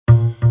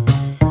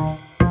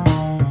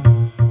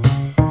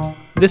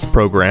This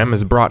program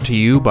is brought to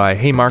you by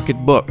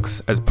Haymarket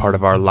Books as part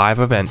of our live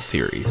event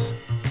series.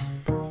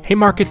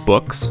 Haymarket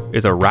Books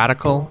is a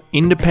radical,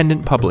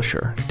 independent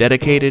publisher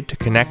dedicated to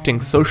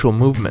connecting social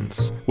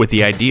movements with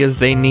the ideas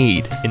they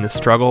need in the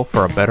struggle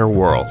for a better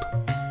world.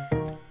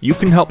 You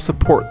can help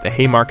support the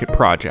Haymarket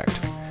Project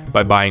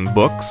by buying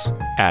books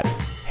at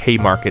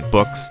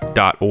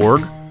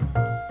haymarketbooks.org,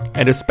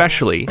 and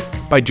especially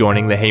by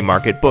joining the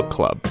Haymarket Book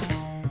Club.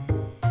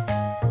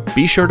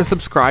 Be sure to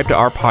subscribe to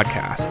our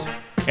podcast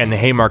and the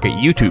Haymarket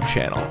YouTube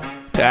channel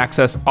to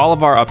access all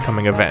of our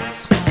upcoming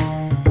events.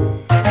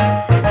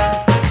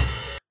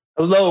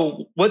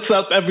 Hello, what's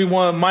up,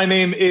 everyone? My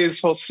name is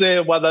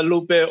Jose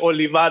Guadalupe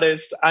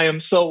Olivares. I am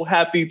so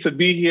happy to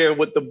be here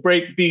with the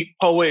Breakbeat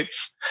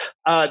Poets.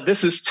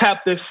 This is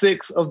Chapter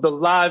 6 of the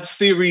live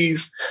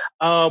series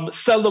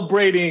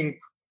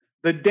celebrating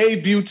the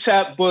debut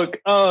chapbook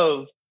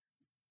of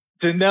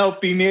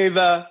Janelle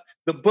Pineda.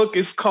 The book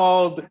is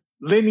called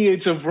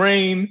Lineage of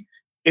Rain.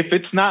 If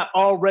it's not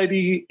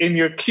already in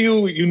your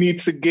queue, you need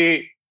to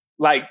get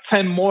like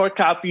 10 more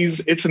copies.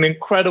 It's an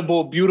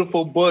incredible,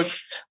 beautiful book.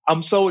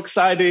 I'm so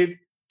excited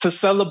to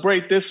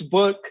celebrate this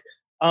book.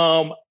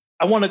 I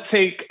want to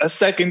take a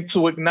second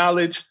to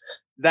acknowledge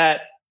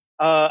that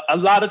a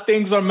lot of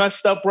things are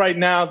messed up right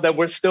now, that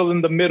we're still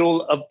in the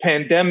middle of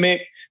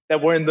pandemic,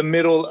 that we're in the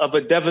middle of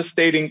a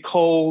devastating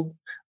cold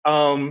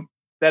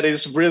that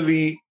is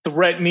really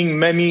threatening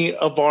many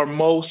of our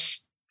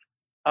most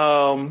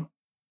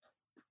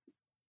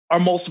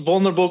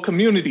vulnerable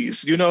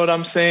communities. You know what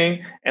I'm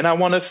saying? And I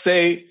want to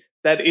say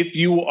that if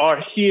you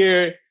are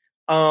here,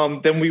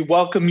 then we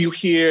welcome you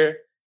here.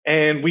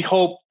 And we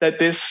hope that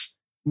this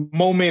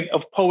moment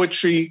of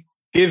poetry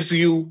gives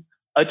you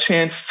a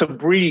chance to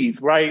breathe,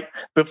 right?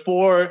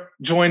 Before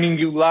joining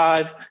you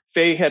live,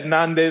 Faye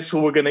Hernandez,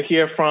 who we're going to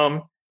hear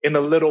from in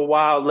a little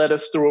while, led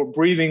us through a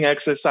breathing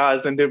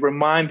exercise, and it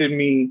reminded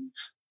me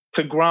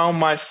to ground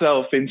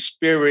myself in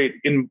spirit,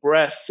 in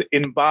breath,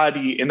 in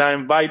body. And I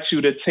invite you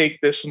to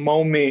take this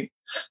moment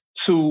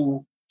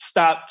to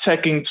stop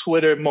checking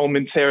Twitter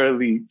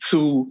momentarily,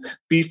 to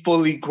be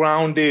fully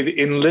grounded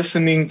in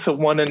listening to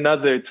one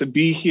another, to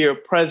be here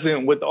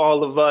present with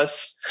all of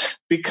us.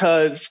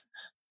 Because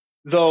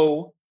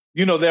though,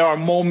 you know, there are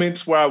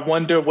moments where I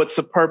wonder what's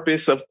the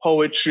purpose of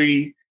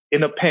poetry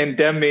in a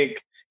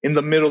pandemic, in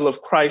the middle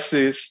of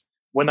crisis,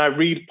 when I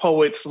read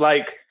poets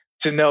like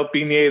Janelle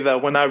Pineda,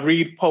 when I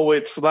read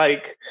poets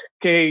like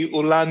Kay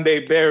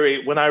Ulande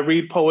Barrett, when I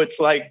read poets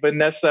like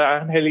Vanessa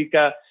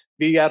Angelica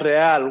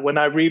Villarreal, when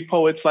I read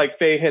poets like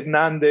Faye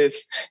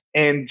Hernandez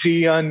and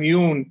Jian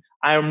Yoon,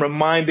 I am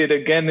reminded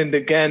again and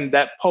again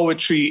that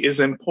poetry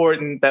is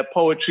important, that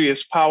poetry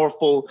is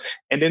powerful.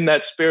 And in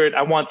that spirit,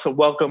 I want to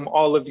welcome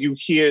all of you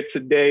here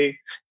today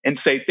and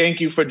say thank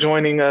you for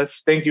joining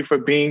us. Thank you for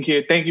being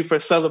here. Thank you for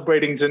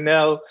celebrating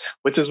Janelle,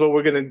 which is what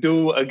we're going to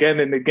do again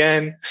and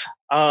again.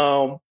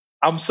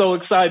 I'm so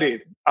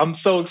excited. I'm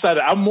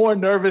more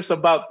nervous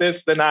about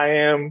this than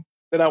I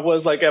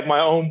was like at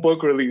my own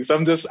book release. I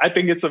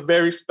think it's a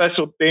very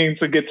special thing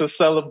to get to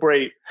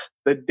celebrate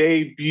the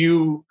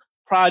debut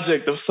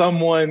project of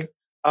someone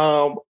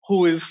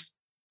who is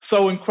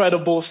so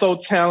incredible, so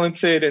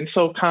talented, and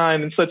so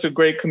kind, and such a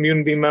great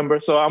community member.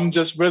 So I'm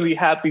just really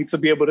happy to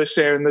be able to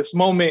share in this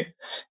moment.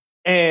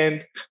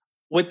 And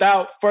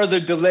without further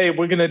delay,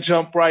 we're going to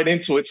jump right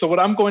into it. So what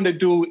I'm going to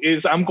do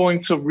is I'm going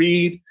to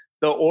read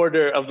the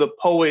order of the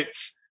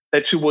poets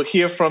that you will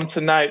hear from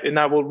tonight, and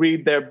I will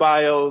read their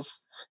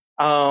bios,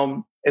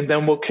 and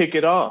then we'll kick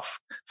it off.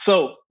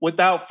 So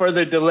without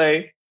further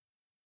delay,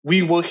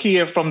 we will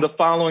hear from the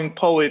following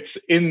poets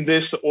in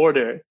this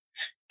order.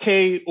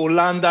 Kay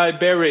Ulande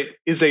Barrett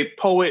is a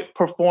poet,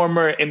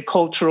 performer, and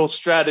cultural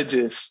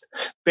strategist.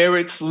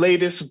 Barrett's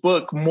latest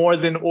book, More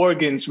Than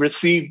Organs,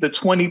 received the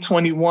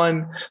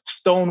 2021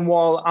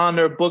 Stonewall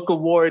Honor Book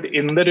Award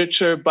in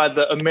Literature by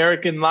the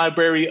American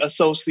Library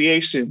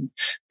Association.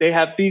 They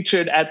have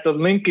featured at the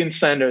Lincoln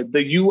Center,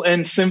 the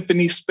UN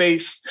Symphony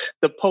Space,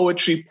 the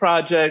Poetry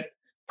Project,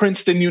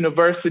 Princeton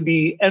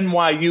University,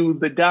 NYU,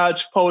 the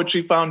Dodge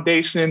Poetry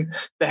Foundation,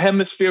 the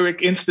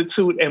Hemispheric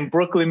Institute, and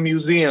Brooklyn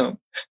Museum.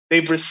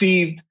 They've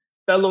received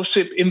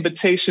fellowship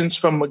invitations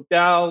from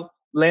MacDowell,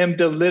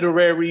 Lambda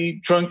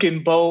Literary,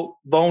 Drunken Boat,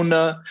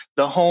 Vona,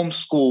 The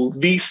Homeschool,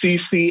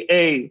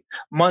 VCCA,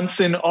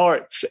 Munson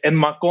Arts, and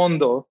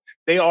Macondo.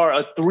 They are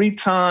a 3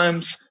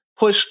 times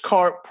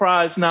Pushcart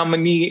Prize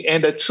nominee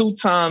and a 2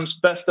 times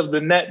Best of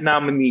the Net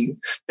nominee.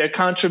 Their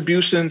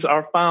contributions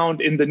are found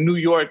in the New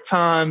York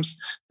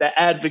Times, The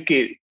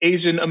Advocate,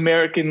 Asian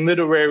American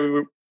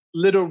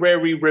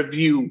Literary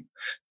Review,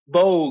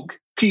 Vogue,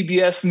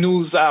 PBS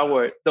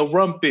NewsHour, The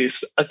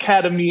Rumpus,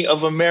 Academy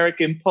of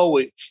American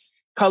Poets,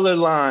 Color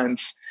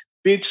Lines,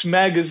 Bitch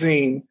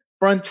Magazine,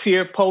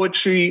 Frontier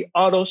Poetry,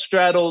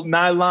 Autostraddle,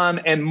 Nylon,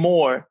 and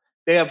more.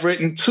 They have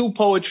written 2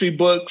 poetry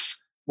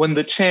books, When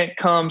the Chant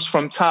Comes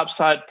from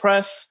Topside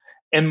Press,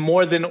 and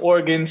More Than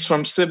Organs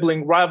from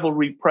Sibling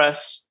Rivalry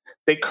Press.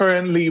 They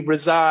currently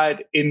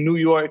reside in New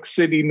York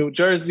City, New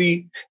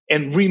Jersey,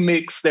 and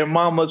remix their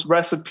mama's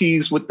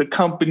recipes with the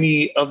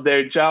company of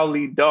their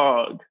jolly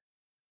dog.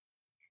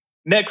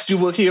 Next, you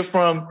will hear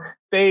from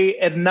Faye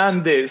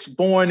Hernandez,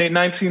 born in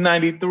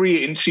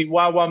 1993 in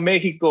Chihuahua,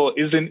 Mexico,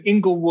 is an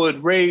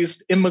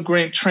Inglewood-raised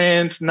immigrant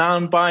trans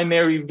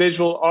non-binary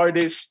visual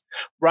artist,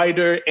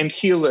 writer, and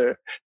healer.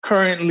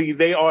 Currently,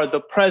 they are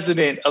the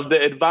president of the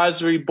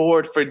Advisory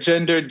Board for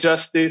Gender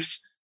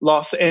Justice,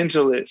 Los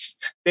Angeles.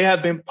 They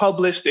have been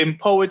published in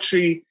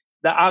Poetry,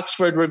 the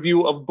Oxford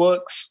Review of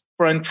Books,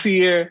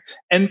 Frontier,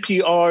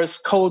 NPR's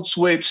Code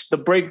Switch, the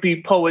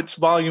Breakbeat Poets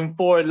Volume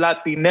 4,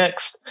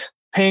 Latinx,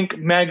 Pink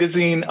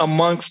Magazine,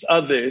 amongst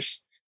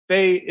others.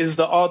 Faye is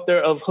the author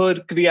of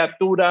Hood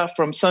Criatura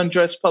from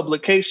Sundress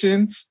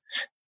Publications,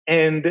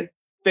 and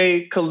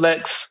Faye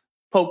collects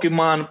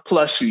Pokemon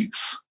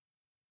plushies.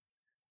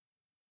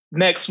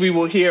 Next, we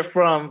will hear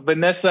from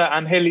Vanessa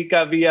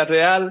Angelica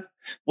Villarreal,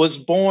 was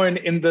born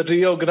in the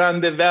Rio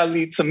Grande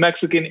Valley to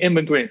Mexican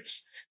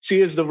immigrants.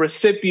 She is the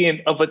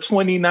recipient of a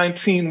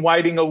 2019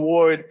 Whiting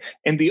Award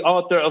and the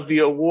author of the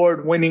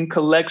award-winning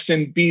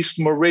collection Beast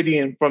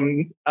Meridian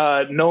from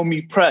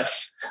Nomi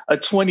Press, a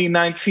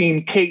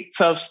 2019 Kate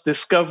Tufts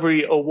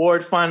Discovery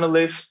Award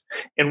finalist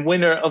and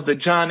winner of the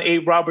John A.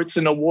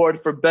 Robertson Award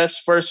for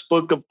Best First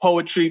Book of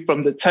Poetry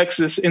from the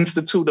Texas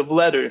Institute of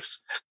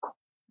Letters.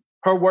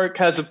 Her work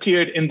has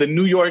appeared in the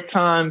New York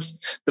Times,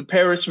 the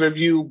Paris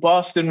Review,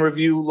 Boston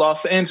Review,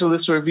 Los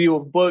Angeles Review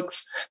of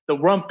Books, The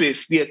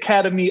Rumpus, the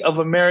Academy of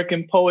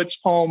American Poets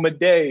Poem a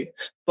Day,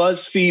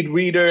 BuzzFeed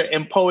Reader,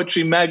 and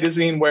Poetry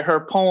Magazine, where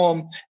her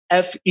poem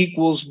F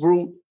equals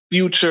Root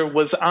Future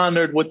was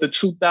honored with the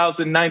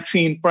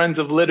 2019 Friends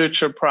of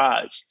Literature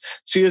Prize.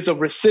 She is a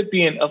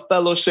recipient of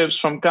fellowships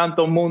from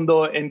Canto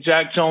Mundo and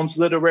Jack Jones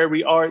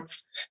Literary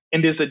Arts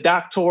and is a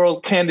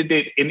doctoral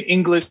candidate in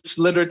English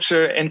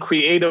literature and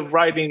creative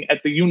writing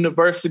at the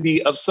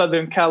University of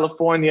Southern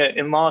California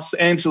in Los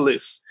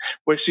Angeles,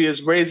 where she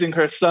is raising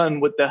her son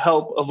with the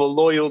help of a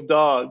loyal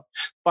dog.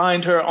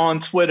 Find her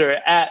on Twitter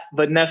at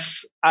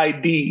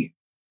VanessaID.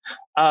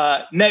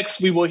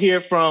 Next, we will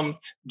hear from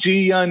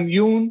Ji Yun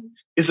Yoon,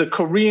 is a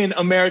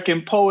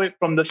Korean-American poet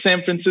from the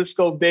San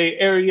Francisco Bay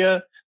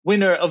Area,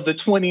 winner of the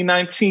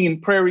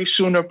 2019 Prairie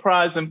Schooner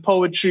Prize in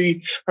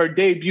Poetry. Her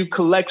debut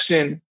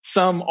collection,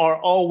 Some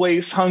Are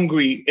Always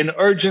Hungry, an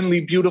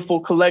urgently beautiful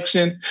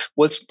collection,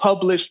 was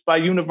published by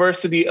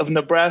University of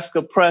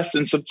Nebraska Press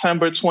in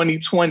September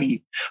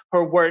 2020.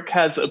 Her work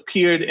has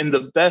appeared in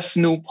the Best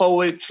New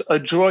Poets,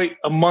 Adroit,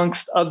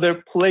 amongst other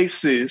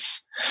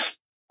places.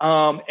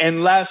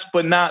 And last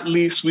but not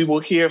least, we will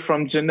hear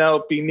from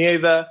Janelle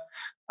Pineda.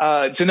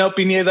 Janelle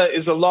Pineda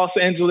is a Los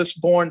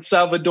Angeles-born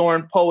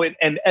Salvadoran poet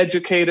and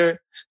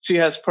educator. She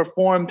has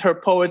performed her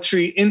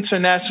poetry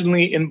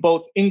internationally in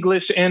both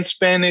English and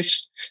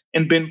Spanish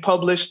and been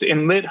published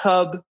in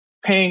LitHub,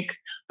 Pink,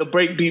 the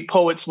Breakbeat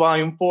Poets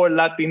Volume 4,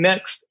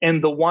 Latinx,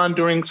 and The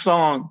Wandering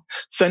Song,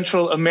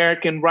 Central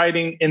American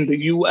Writing in the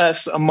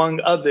U.S., among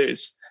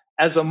others.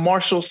 As a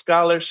Marshall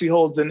Scholar, she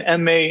holds an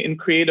MA in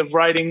Creative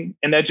Writing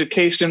and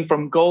Education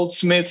from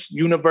Goldsmiths,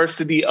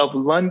 University of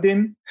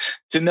London.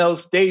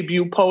 Janelle's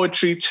debut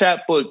poetry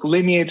chapbook,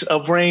 Lineage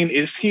of Rain,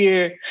 is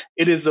here.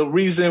 It is a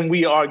reason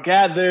we are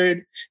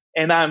gathered,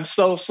 and I'm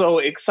so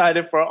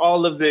excited for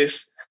all of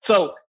this.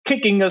 So,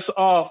 kicking us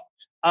off,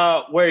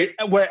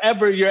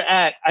 wherever you're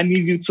at, I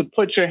need you to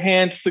put your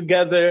hands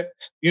together,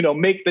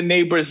 make the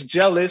neighbors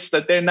jealous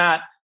that they're not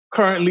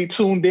currently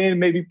tuned in,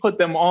 maybe put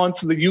them on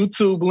to the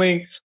YouTube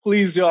link.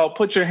 Please, y'all,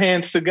 put your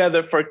hands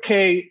together for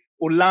Kay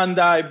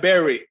Ulandai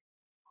Berry.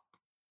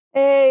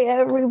 Hey,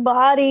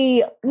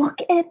 everybody. Look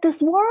at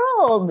this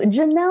world.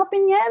 Janelle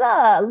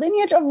Pineda,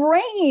 Lineage of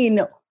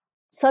Rain.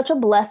 Such a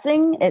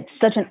blessing. It's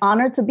such an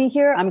honor to be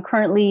here. I'm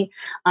currently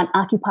on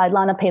occupied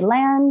Lenape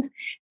land.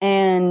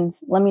 And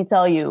let me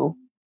tell you,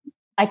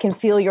 I can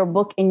feel your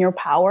book in your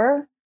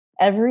power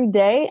every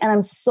day. And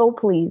I'm so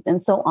pleased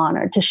and so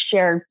honored to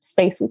share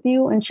space with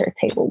you and share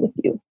table with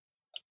you.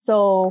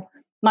 So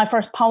my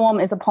first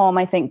poem is a poem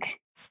I think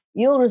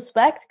you'll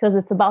respect because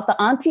it's about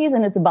the aunties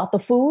and it's about the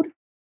food.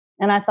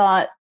 And I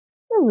thought,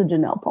 this is a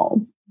Janelle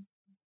poem.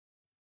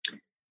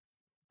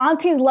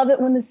 Aunties love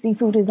it when the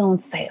seafood is on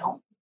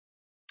sale.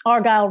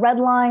 Argyle Red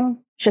Line,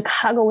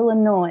 Chicago,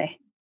 Illinois,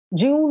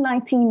 June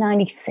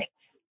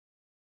 1996.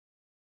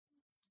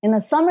 In the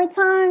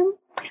summertime,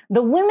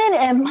 the women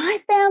in my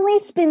family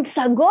spin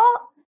sago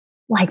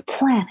like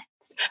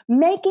planets,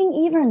 making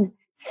even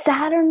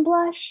Saturn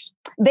blush.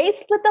 They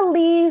split the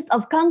leaves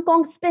of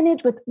kangkong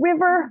spinach with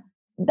river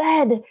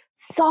bed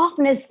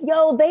softness.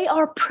 Yo, they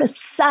are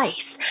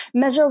precise.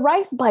 Measure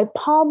rice by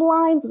palm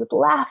lines with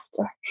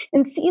laughter.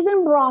 And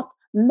seasoned broth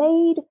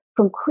made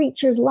from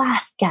creatures'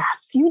 last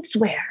gasps. You'd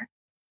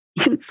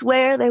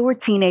swear they were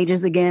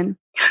teenagers again,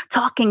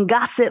 talking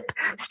gossip,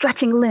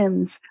 stretching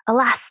limbs,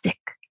 elastic,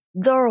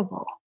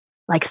 durable,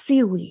 like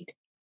seaweed.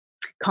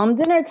 Come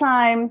dinner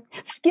time,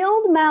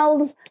 skilled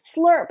mouths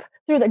slurp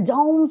through the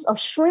domes of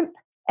shrimp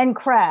and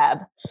crab.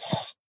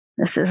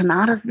 This is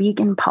not a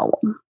vegan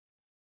poem.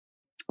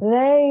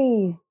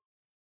 They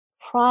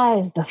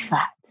prize the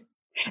fat.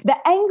 The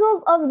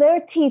angles of their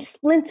teeth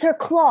splinter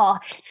claw,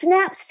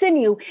 snap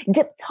sinew,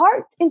 dip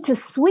tart into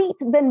sweet,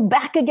 then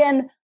back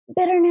again,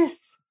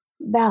 bitterness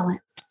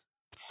balanced.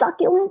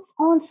 Succulence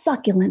on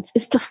succulence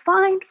is to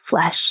find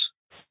flesh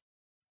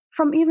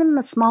from even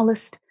the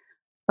smallest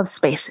of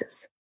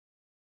spaces.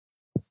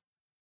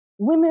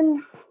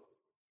 Women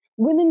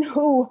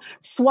who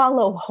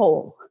swallow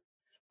whole,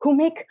 who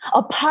make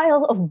a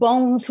pile of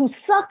bones, who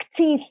suck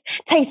teeth,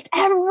 taste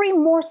every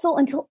morsel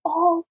until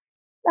all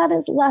that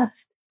is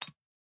left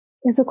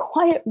is a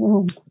quiet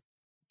room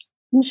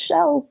and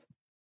shells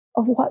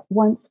of what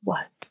once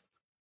was.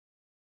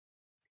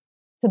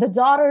 To the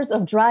daughters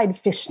of dried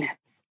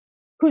fishnets,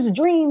 whose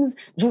dreams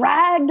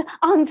dragged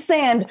on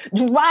sand,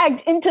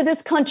 dragged into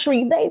this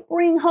country, they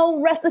bring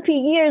home recipe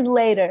years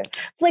later,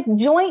 flick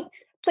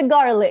joints to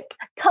garlic,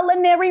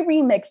 culinary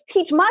remix,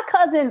 teach my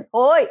cousin,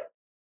 oi,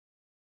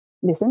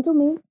 listen to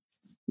me.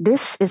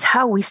 This is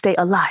how we stay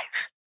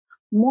alive.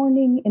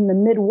 Morning in the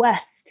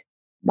Midwest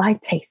by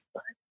taste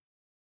bud.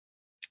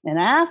 And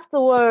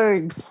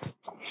afterwards,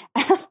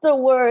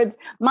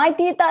 my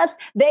titas,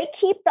 they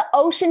keep the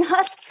ocean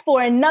husks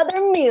for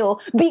another meal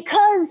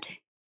because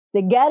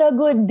to get a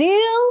good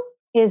deal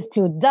is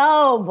to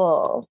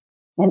double.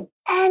 And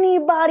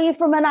anybody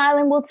from an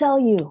island will tell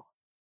you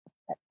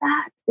that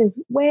that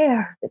is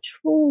where the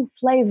true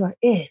flavor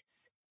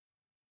is.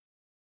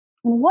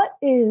 And what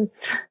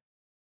is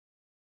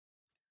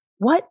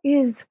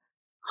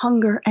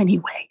hunger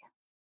anyway?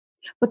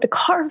 But the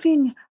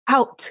carving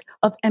out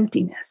of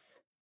emptiness.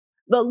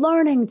 The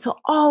learning to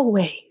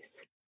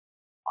always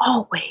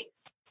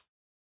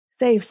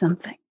save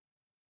something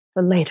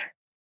for later.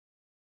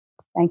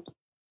 Thank you.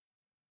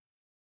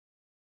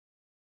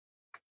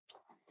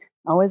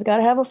 Always got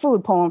to have a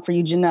food poem for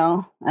you,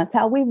 Janelle. That's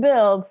how we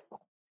build.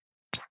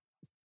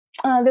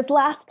 This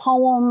last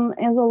poem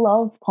is a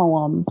love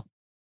poem.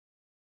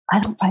 I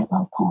don't write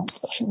love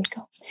poems, so here we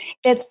go.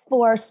 It's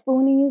for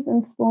spoonies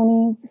and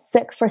spoonies,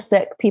 sick for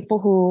sick, people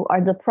who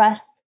are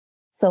depressed.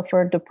 So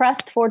for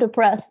depressed,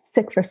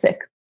 sick for sick.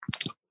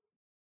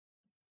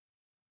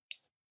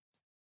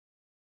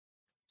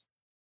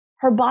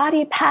 Her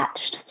body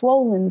patched,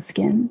 swollen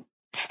skin.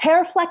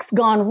 Hair flex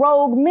gone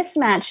rogue,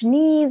 mismatched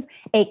knees,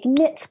 ache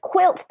knits,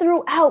 quilt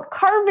throughout,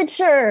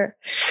 curvature.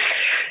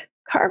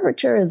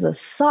 Curvature is a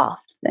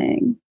soft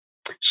thing.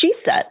 She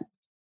said,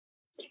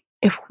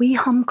 if we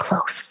hum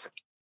close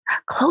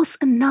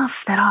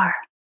enough that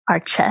our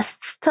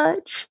chests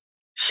touch,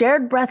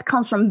 shared breath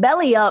comes from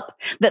belly up,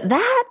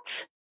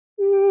 that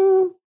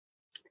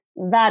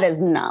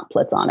is not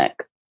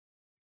platonic.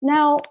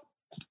 Now,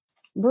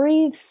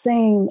 breathe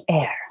same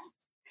air.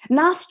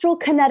 Nostril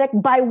kinetic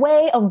by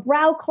way of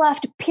brow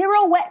cleft,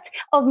 pirouette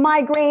of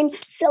migraine,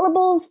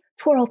 syllables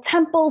twirl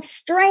temples,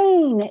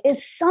 strain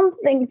is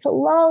something to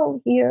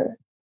lull here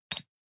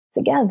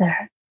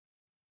together.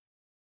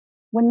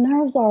 When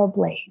nerves are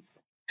ablaze,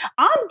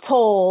 I'm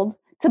told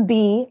to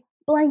be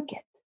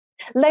blanket.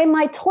 Lay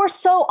my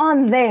torso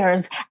on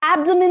theirs,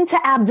 abdomen to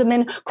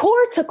abdomen,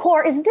 core to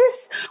core. Is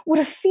this what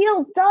a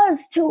field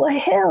does to a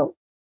hill?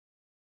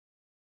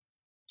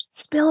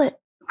 Spill it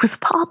with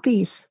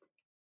poppies.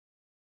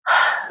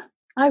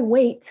 I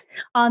wait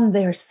on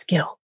their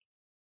skill.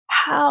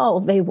 How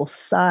they will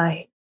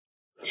sigh.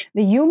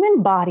 The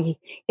human body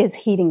is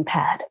heating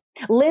pad.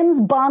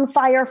 Limbs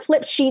bonfire,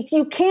 flip sheets.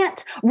 You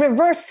can't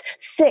reverse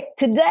sick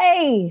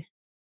today.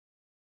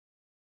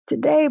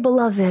 Today,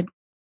 beloved,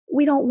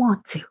 we don't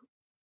want to.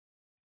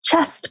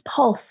 Chest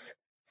pulse,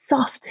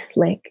 soft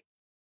slick.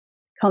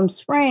 Come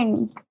spring,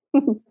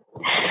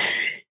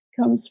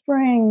 come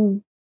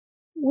spring,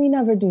 we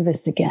never do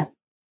this again.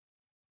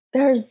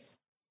 There's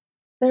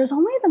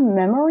only the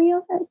memory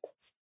of it.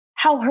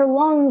 How her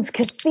lungs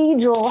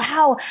cathedral,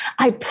 how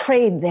I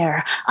prayed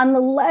there on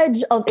the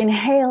ledge of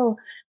inhale,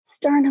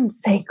 sternum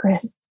sacred,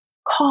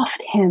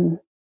 coughed hymn,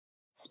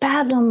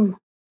 spasm,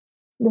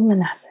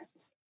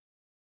 luminescence.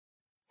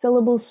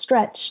 Syllables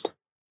stretched,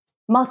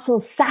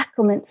 muscles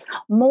sacraments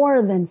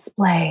more than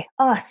splay.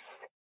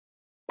 Us,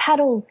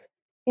 petals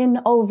in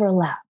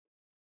overlap.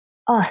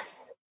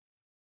 Us,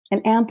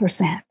 an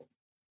ampersand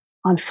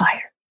on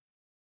fire.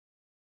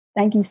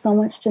 Thank you so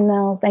much,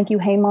 Janelle. Thank you,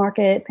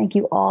 Haymarket. Thank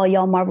you all,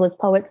 y'all marvelous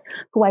poets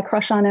who I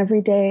crush on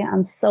every day.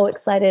 I'm so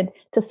excited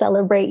to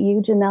celebrate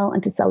you, Janelle,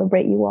 and to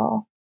celebrate you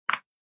all.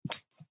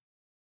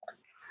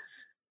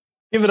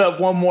 Give it up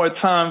one more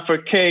time for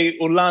Kay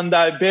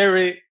Ulandai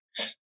Berry.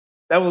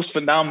 That was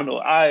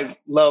phenomenal. I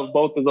love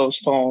both of those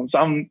poems.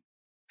 I'm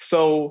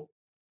so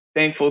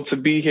thankful to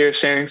be here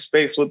sharing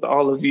space with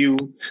all of you.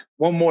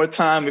 One more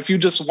time, if you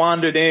just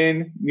wandered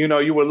in,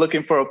 you were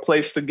looking for a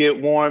place to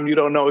get warm, you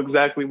don't know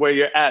exactly where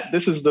you're at.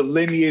 This is the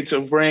Lineage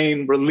of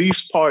Rain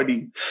release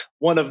party,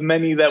 one of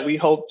many that we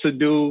hope to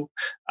do.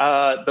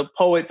 The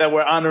poet that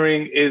we're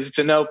honoring is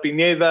Janelle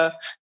Pineda,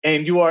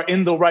 and you are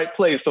in the right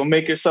place. So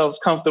make yourselves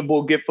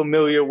comfortable, get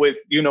familiar with,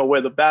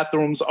 where the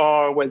bathrooms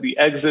are, where the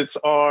exits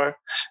are.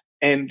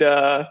 And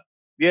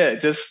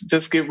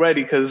just get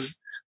ready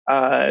because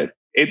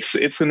It's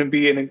going to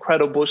be an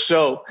incredible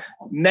show.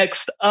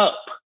 Next up,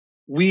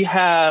 we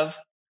have,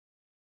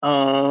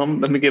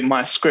 let me get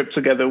my script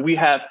together. We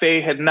have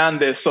Faye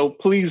Hernandez. So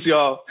please,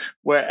 y'all,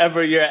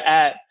 wherever you're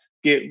at,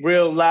 get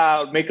real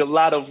loud, make a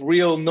lot of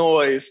real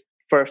noise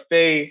for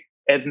Faye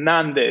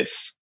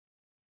Hernandez.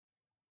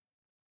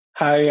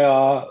 Hi,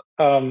 y'all.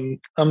 I'm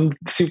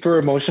super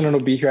emotional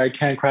to be here. I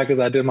can't cry because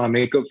I did my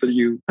makeup for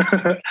you,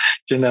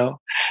 Janelle.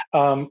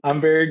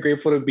 I'm very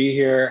grateful to be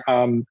here.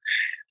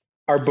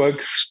 Our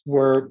books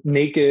were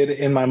naked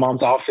in my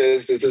mom's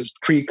office. This is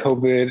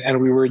pre-COVID,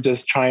 and we were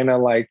just trying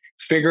to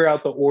figure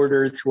out the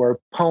order to our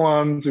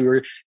poems. We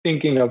were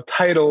thinking of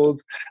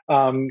titles,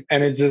 and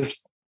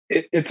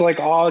it's like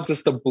all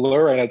just a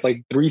blur, and it's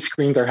like 3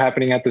 screens are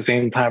happening at the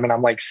same time, and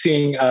I'm like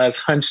seeing us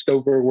hunched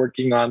over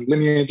working on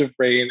Lineage of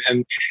Rain,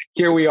 and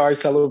here we are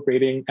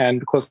celebrating.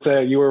 And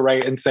Closa, you were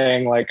right in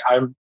saying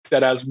I'm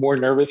that I was more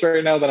nervous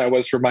right now than I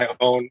was for my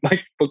own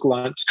book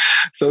launch.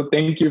 So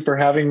thank you for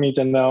having me,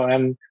 Janelle,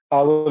 and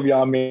all of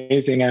y'all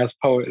amazing ass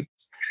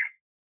poets.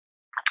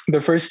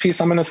 The first piece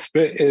I'm going to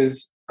spit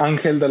is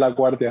Ángel de la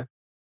Guardia.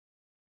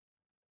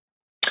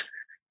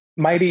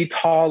 Mighty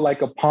tall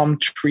like a palm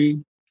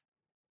tree,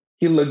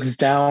 he looks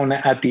down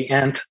at the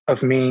ant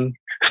of me.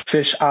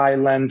 Fish eye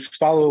lens,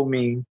 follow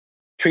me.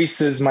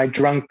 Traces my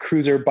drunk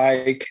cruiser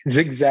bike,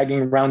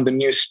 zigzagging round the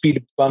near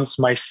speed bumps.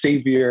 My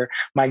savior,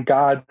 my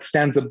God,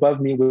 stands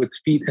above me with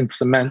feet in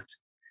cement.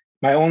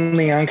 My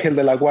only Ángel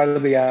de la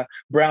Guardia,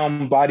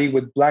 brown body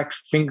with black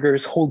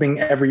fingers holding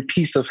every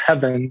piece of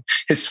heaven.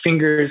 His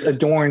fingers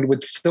adorned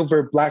with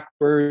silver black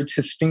birds.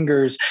 His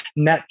fingers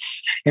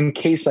nets in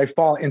case I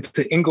fall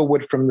into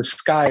Inglewood from the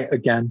sky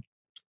again.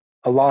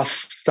 A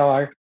lost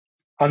star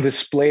on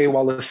display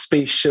while a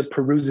spaceship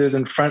peruses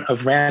in front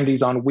of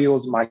Randy's on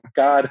wheels. My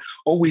God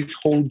always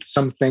holds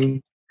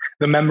something.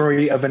 The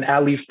memory of an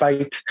alley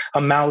fight,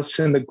 a mouse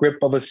in the grip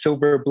of a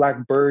silver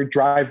black bird,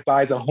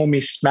 drive-bys, a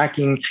homie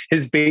smacking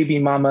his baby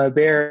mama.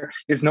 There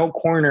is no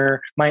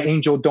corner my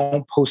angel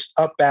don't post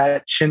up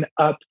at, chin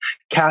up,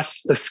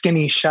 casts a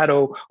skinny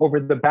shadow over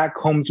the back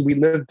homes we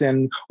lived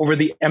in, over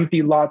the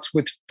empty lots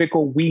with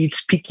fickle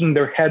weeds peeking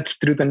their heads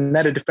through the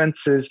netted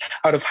fences,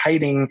 out of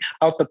hiding,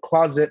 out the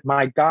closet.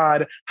 My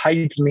God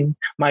hides me,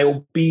 my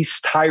obese,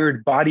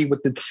 tired body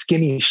with its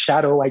skinny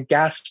shadow. I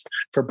gasp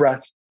for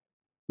breath,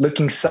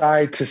 looking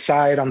side to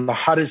side on the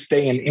hottest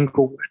day in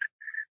Inglewood.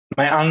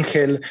 My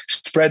ángel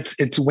spreads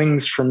its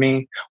wings for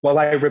me while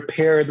I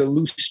repair the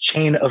loose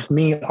chain of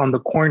me on the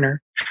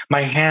corner.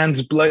 My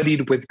hands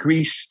bloodied with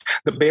grease,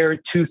 the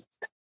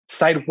bare-toothed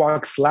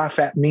sidewalks laugh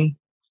at me.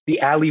 The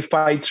alley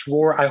fights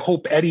roar. I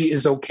hope Eddie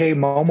is okay.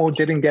 Momo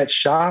didn't get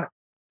shot.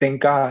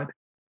 Thank God.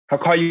 I'll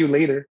call you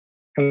later.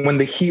 And when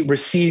the heat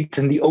recedes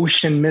and the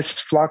ocean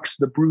mist flocks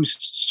the bruised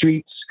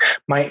streets,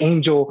 my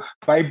angel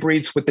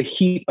vibrates with the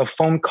heat of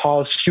phone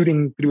calls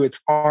shooting through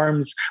its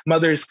arms.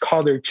 Mothers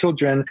call their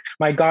children.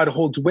 My God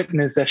holds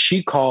witness that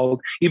she called,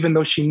 even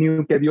though she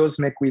knew que Dios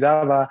me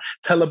cuidaba.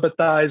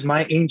 Telepathize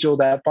my angel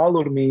that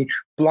followed me,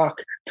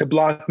 block to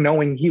block,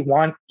 knowing he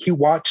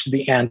watched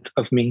the ant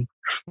of me,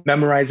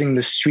 memorizing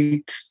the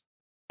streets,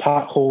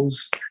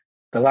 potholes,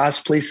 the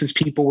last places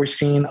people were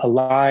seen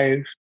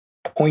alive,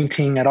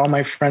 pointing at all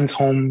my friends'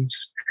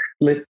 homes,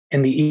 lit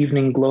in the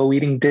evening glow,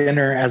 eating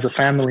dinner as a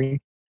family.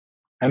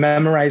 I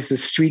memorized the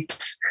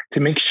streets to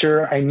make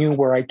sure I knew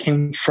where I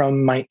came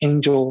from. My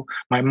angel,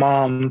 my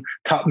mom,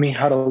 taught me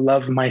how to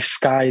love my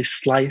sky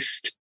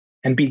sliced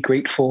and be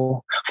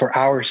grateful for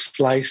our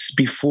slice,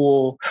 be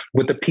full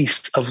with the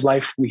piece of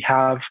life we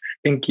have.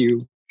 Thank you.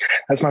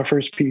 That's my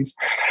first piece.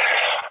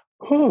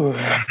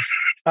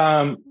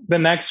 The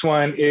next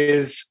one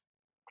is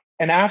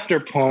an after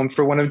poem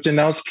for one of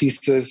Janelle's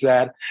pieces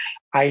that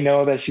I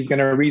know that she's going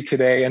to read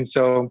today. And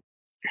so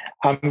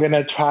I'm going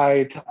to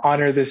try to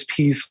honor this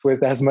piece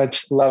with as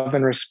much love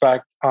and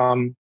respect.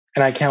 And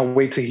I can't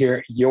wait to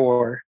hear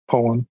your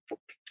poem.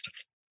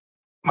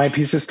 My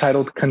piece is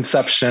titled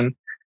Conception,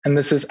 and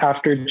this is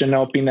after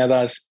Janelle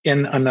Pineda's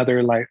In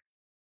Another Life.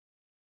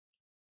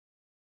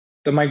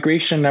 The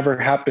migration never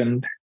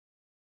happened,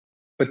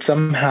 but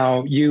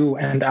somehow you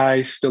and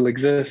I still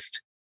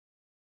exist.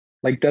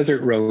 Like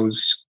desert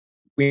rose,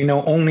 we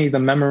know only the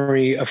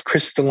memory of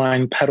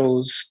crystalline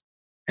petals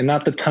and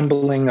not the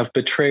tumbling of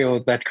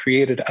betrayal that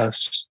created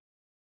us.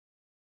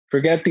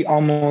 Forget the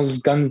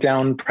almost gunned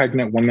down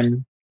pregnant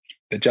woman,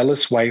 the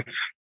jealous wife,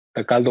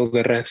 the caldo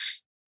de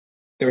res.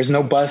 There is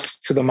no bus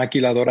to the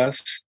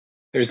maquiladoras.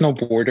 There is no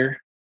border.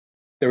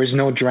 There is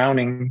no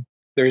drowning.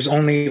 There is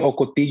only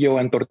ocotillo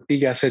and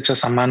tortillas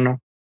hechas a mano.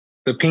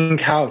 The pink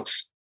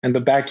house and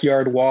the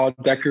backyard wall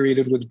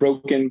decorated with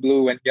broken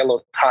blue and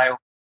yellow tile.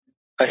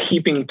 A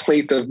heaping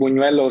plate of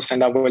buñuelos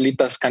and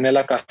abuelita's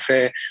canela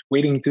café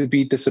waiting to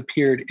be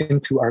disappeared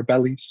into our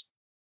bellies.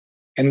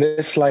 In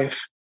this life,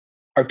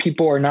 our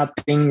people are not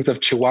things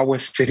of Chihuahua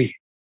City,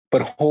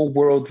 but whole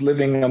worlds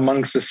living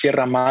amongst the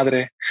Sierra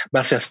Madre,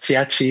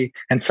 Basiaciachi,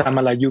 and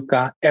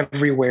Samalayuca.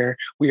 Everywhere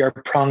we are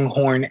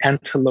pronghorn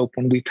antelope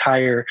when we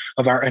tire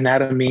of our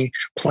anatomy,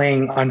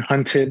 playing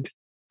unhunted,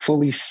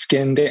 fully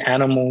skinned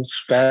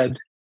animals fed.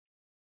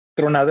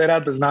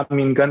 Tronadera does not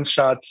mean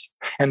gunshots,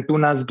 and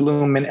tunas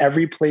bloom in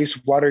every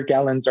place water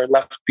gallons are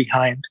left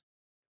behind.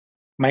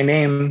 My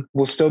name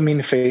will still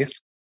mean faith,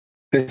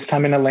 this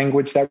time in a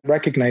language that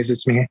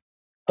recognizes me,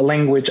 a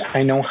language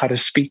I know how to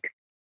speak.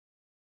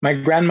 My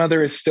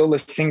grandmother is still a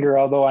singer,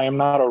 although I am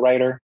not a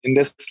writer. In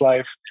this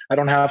life, I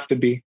don't have to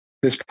be.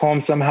 This poem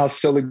somehow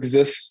still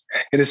exists.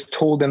 It is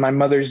told in my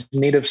mother's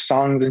native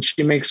songs, and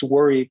she makes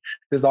worry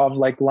dissolve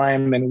like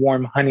lime in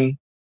warm honey,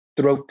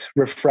 throat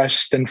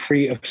refreshed and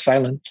free of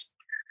silence.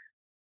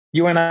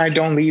 You and I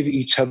don't leave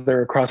each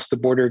other across the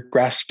border,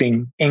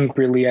 grasping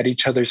angrily at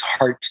each other's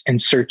heart in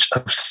search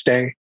of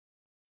stay.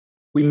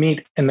 We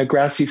meet in the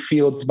grassy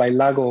fields by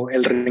Lago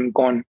El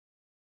Rincón,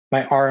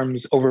 my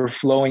arms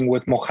overflowing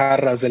with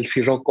Mojarras El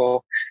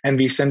Sirocco and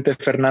Vicente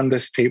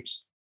Fernandez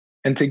tapes.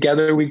 And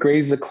together we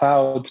graze the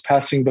clouds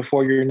passing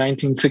before your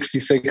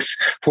 1966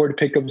 Ford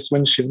pickup's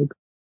windshield.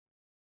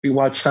 We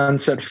watch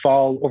sunset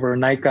fall over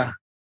Nika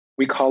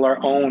we call our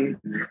own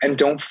and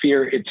don't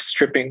fear its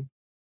stripping.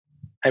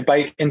 I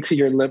bite into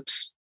your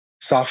lips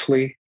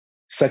softly,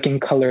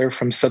 sucking color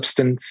from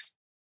substance,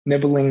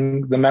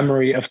 nibbling the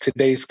memory of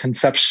today's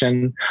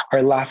conception.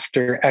 Our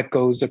laughter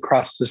echoes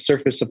across the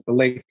surface of the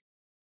lake,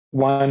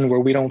 one where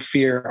we don't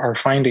fear our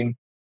finding.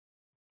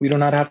 We do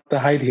not have to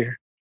hide here.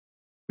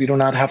 We do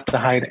not have to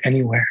hide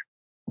anywhere.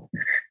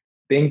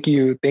 Thank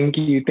you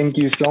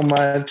so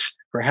much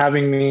for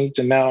having me,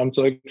 Janelle. I'm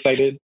so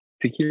excited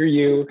to hear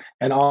you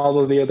and all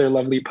of the other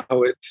lovely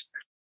poets.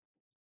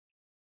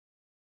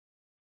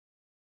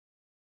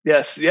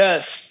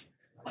 Yes.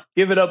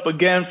 Give it up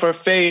again for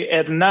Faye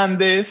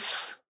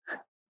Hernandez.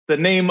 The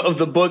name of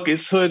the book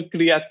is Hood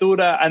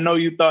Criatura. I know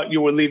you thought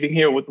you were leaving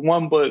here with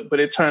one book, but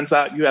it turns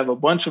out you have a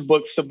bunch of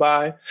books to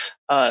buy.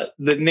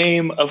 The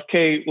name of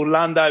Kay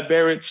Ulanda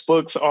Barrett's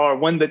books are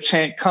When the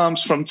Chant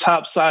Comes from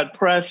Topside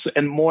Press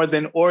and More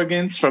Than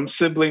Organs from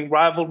Sibling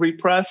Rivalry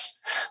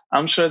Press.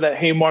 I'm sure that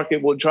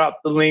Haymarket will drop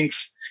the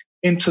links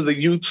into the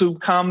YouTube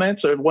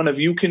comments, or one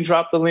of you can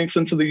drop the links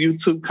into the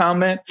YouTube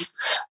comments.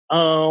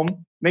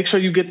 Make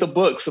sure you get the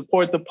book,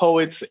 support the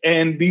poets,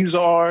 and these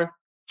are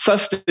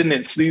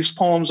sustenance. These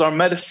poems are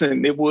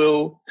medicine. It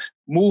will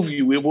move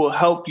you. It will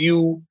help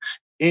you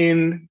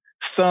in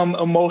some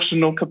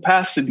emotional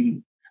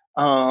capacity.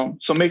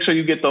 So make sure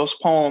you get those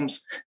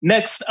poems.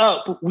 Next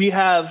up, we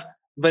have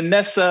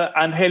Vanessa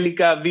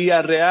Angelica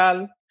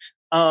Villarreal.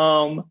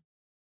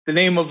 The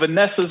name of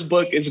Vanessa's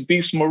book is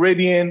Beast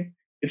Meridian.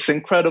 It's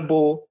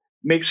incredible.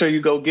 Make sure you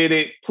go get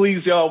it.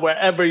 Please, y'all,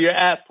 wherever you're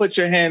at, put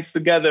your hands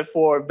together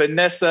for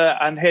Vanessa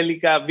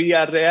Angelica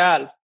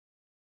Villarreal.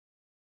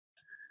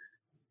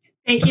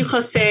 Thank you,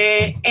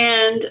 Jose.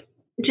 And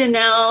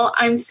Janelle,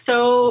 I'm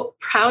so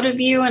proud of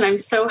you and I'm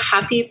so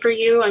happy for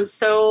you. I'm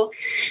so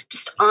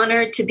just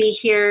honored to be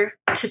here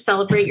to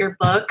celebrate your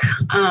book.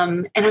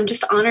 And I'm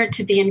just honored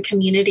to be in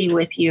community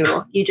with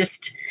you.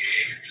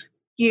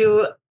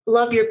 You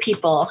love your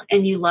people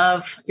and you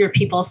love your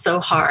people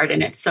so hard,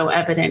 and it's so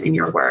evident in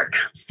your work.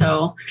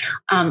 So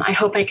I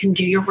hope I can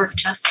do your work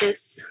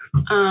justice.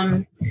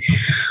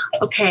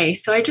 Okay,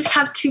 so I just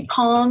have two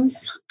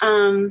poems.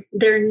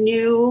 They're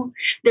new.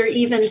 They're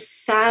even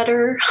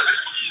sadder.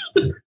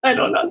 I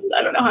don't know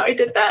how I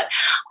did that.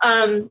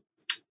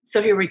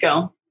 So here we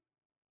go.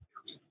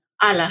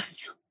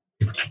 Alas.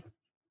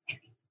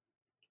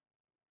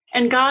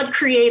 And God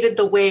created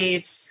the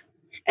waves,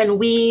 and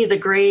we the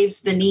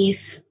graves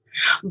beneath,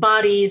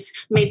 bodies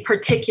made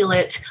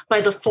particulate by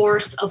the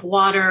force of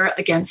water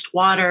against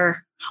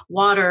water,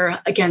 water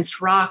against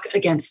rock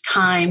against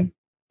time.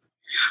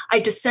 I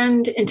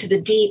descend into the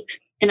deep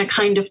in a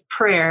kind of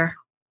prayer,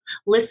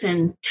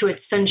 listen to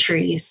its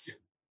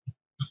centuries.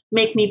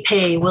 Make me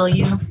pay, will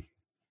you?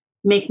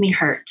 Make me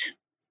hurt.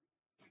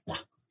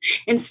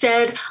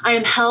 Instead, I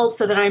am held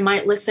so that I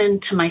might listen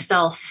to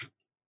myself.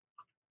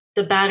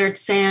 The battered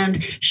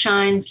sand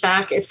shines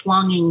back its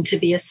longing to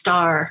be a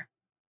star,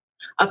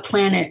 a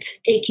planet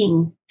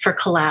aching for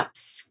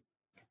collapse.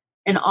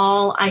 And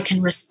all I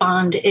can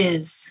respond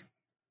is,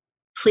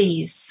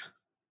 please,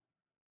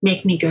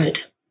 make me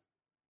good.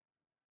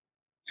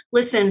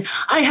 Listen,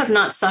 I have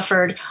not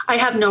suffered. I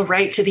have no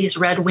right to these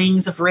red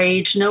wings of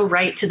rage, no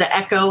right to the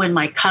echo in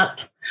my cup.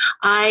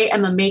 I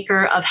am a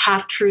maker of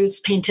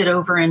half-truths painted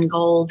over in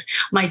gold.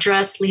 My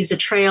dress leaves a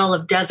trail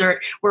of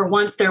desert where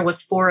once there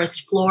was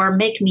forest floor.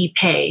 Make me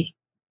pay.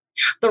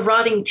 The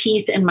rotting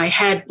teeth in my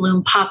head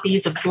bloom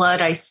poppies of blood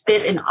I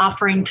spit in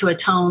offering to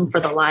atone for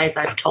the lies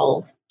I've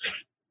told.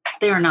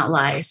 They are not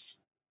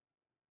lies.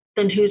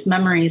 Then whose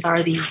memories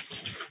are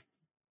these?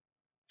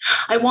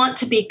 I want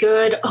to be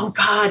good. Oh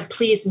God,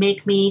 please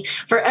make me.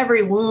 For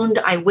every wound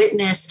I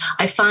witness,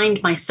 I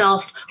find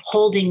myself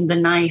holding the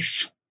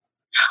knife.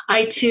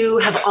 I too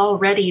have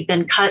already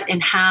been cut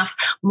in half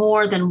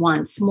more than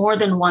once, more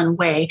than one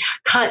way,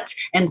 cut,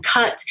 and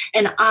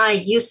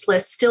I,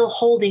 useless, still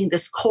holding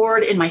this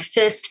cord in my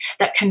fist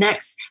that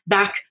connects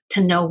back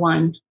to no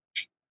one,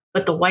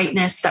 but the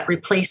whiteness that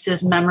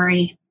replaces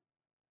memory.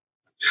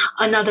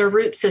 Another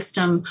root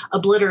system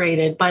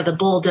obliterated by the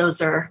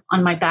bulldozer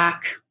on my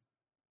back.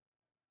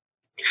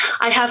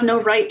 I have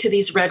no right to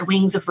these red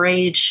wings of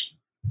rage.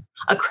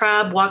 A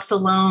crab walks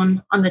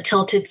alone on the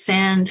tilted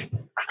sand,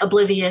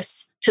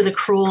 oblivious to the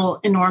cruel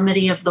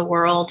enormity of the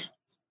world.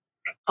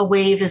 A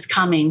wave is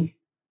coming.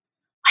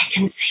 I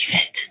can save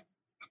it.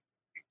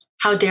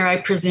 How dare I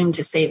presume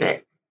to save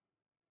it?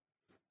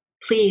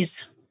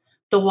 Please,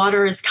 the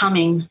water is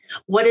coming.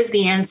 What is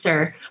the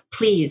answer?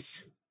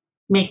 Please,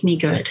 make me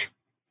good.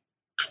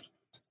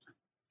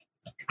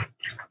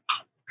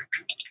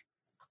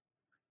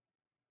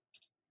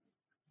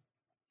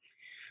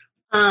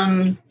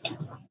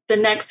 The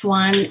next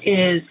one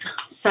is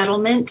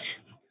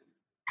settlement.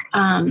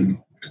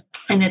 And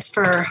it's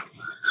for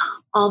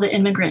all the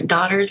immigrant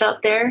daughters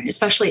out there,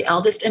 especially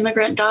eldest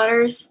immigrant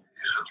daughters.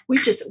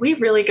 We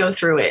really go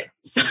through it.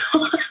 So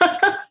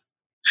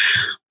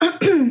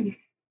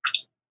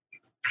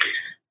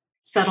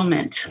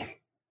settlement.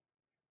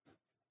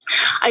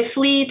 I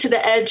flee to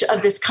the edge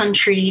of this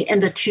country in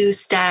the too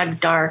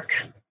stag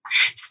dark,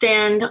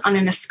 stand on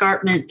an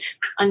escarpment,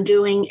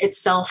 undoing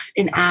itself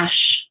in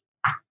ash.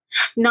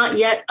 Not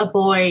yet a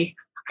boy,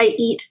 I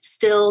eat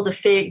still the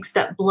figs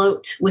that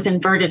bloat with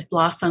inverted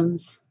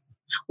blossoms.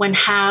 When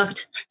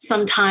halved,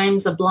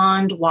 sometimes a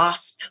blonde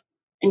wasp,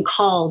 and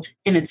called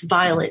in its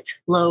violet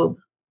lobe.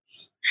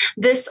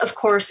 This, of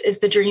course, is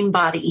the dream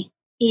body,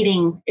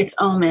 eating its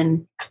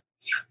omen.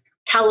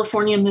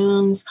 California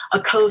moons, a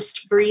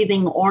coast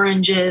breathing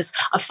oranges,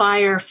 a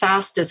fire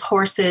fast as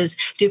horses,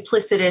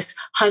 duplicitous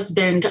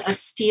husband, a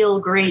steel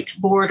grate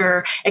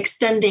border,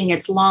 extending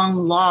its long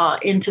law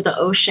into the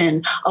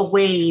ocean, a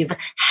wave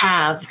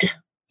halved.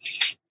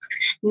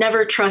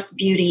 Never trust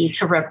beauty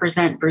to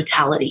represent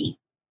brutality.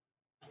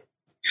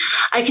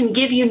 I can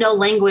give you no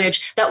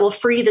language that will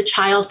free the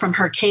child from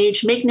her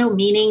cage, make no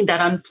meaning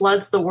that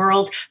unfloods the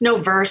world, no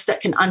verse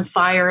that can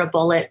unfire a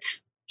bullet.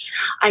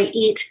 I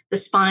eat the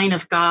spine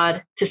of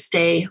God to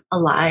stay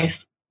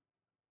alive.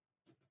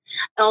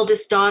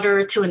 Eldest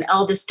daughter to an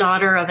eldest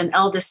daughter of an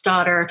eldest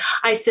daughter,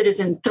 I sit as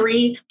in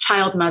 3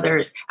 child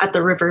mothers at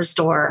the river's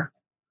door.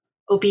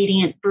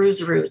 Obedient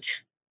bruise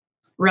root,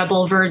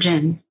 rebel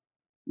virgin,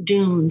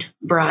 doomed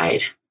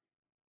bride.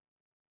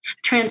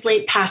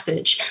 Translate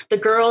passage. The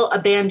girl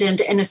abandoned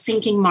in a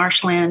sinking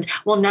marshland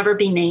will never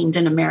be named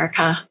in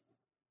America.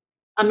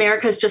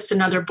 America is just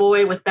another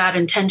boy with bad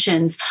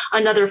intentions,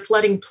 another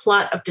flooding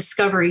plot of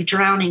discovery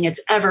drowning its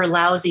ever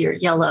lousier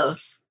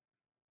yellows.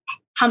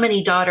 How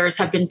many daughters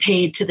have been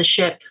paid to the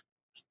ship?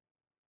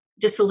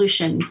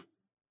 Dissolution,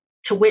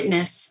 to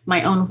witness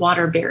my own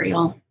water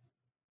burial.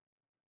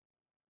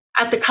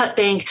 At the cut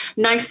bank,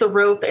 knife the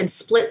rope and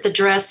split the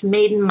dress,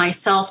 maiden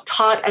myself,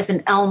 taut as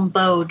an elm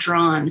bow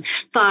drawn,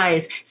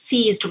 thighs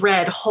seized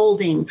red,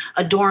 holding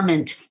a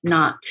dormant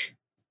knot.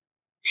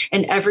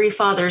 And every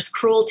father's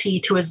cruelty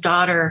to his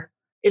daughter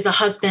is a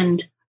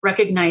husband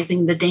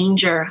recognizing the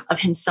danger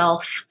of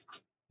himself.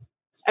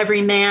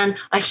 Every man,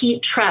 a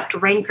heat-trapped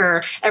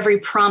rancor, every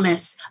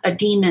promise, a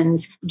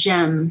demon's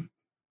gem.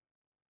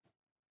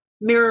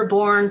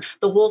 Mirror-born,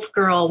 the wolf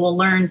girl will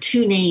learn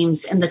 2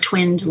 names in the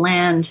twinned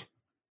land.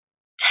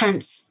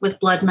 Tense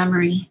with blood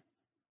memory.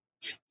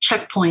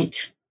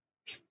 Checkpoint.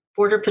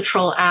 Border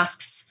Patrol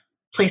asks,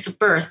 place of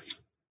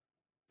birth.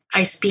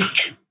 I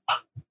speak.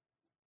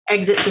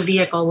 Exit the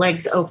vehicle,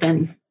 legs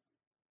open.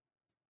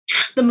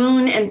 The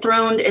moon,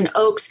 enthroned in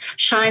oaks,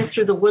 shines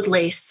through the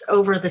woodlace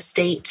over the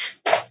state.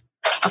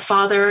 A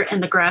father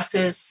in the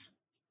grasses.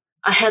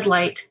 A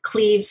headlight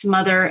cleaves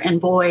mother and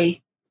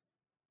boy.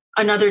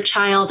 Another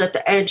child at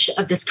the edge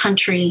of this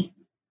country.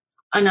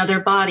 Another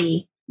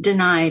body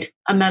denied,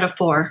 a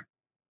metaphor.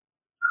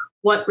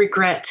 What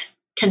regret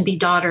can be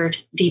daughtered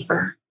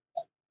deeper?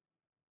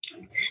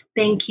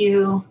 Thank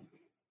you.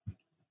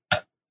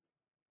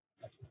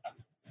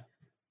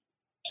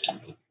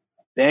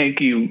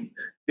 Thank you.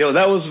 Yo,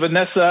 that was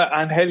Vanessa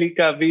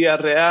Angelica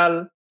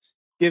Villarreal.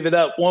 Give it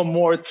up one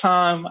more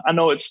time. I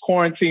know it's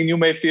quarantine. You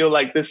may feel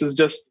like this is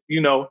just,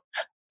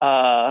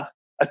 a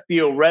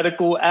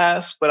theoretical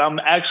ask, but I'm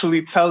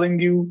actually telling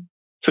you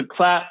to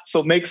clap.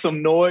 So make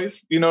some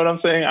noise. You know what I'm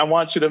saying? I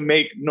want you to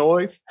make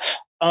noise.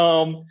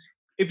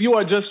 If you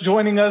are just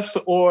joining us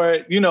or,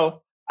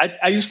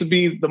 I used to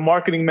be the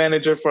marketing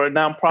manager for a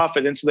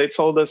nonprofit. And so they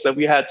told us that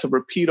we had to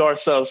repeat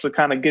ourselves to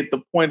kind of get the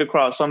point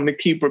across. So I'm going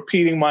to keep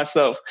repeating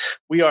myself.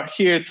 We are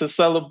here to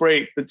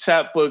celebrate the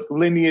chapbook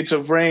Lineage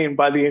of Rain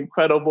by the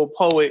incredible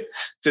poet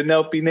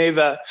Janelle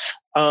Pineda.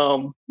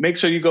 Make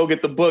sure you go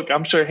get the book.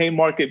 I'm sure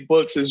Haymarket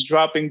Books is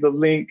dropping the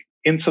link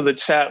into the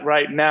chat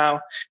right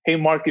now,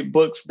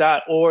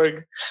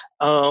 haymarketbooks.org.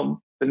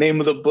 The name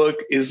of the book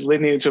is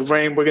Lineage of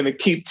Rain. We're going to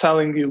keep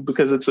telling you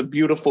because it's a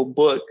beautiful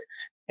book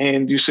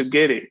and you should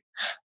get it.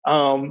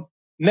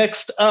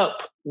 Next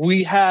up,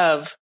 we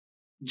have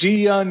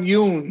Ji-Yeon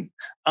Yoon.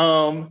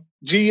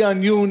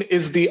 Ji-Yeon Yoon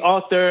is the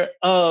author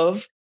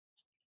of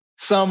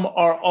Some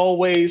Are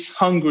Always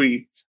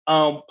Hungry.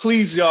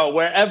 Please, y'all,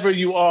 wherever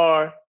you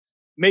are,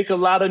 make a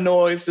lot of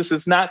noise. This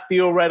is not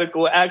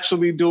theoretical.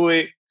 Actually do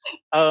it.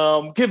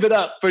 Give it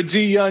up for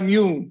Ji-Yeon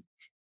Yoon.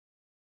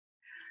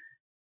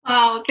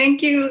 Oh,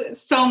 thank you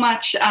so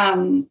much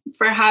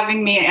for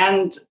having me.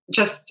 And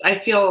just, I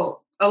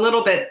feel a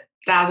little bit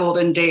dazzled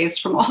and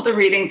dazed from all the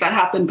readings that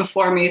happened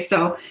before me.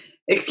 So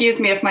excuse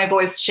me if my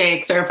voice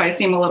shakes or if I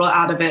seem a little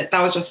out of it.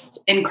 That was just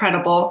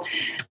incredible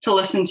to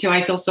listen to.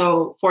 I feel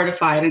so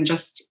fortified and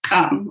just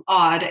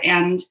awed.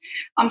 And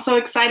I'm so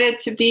excited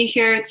to be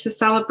here to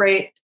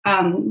celebrate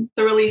the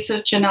release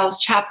of Janelle's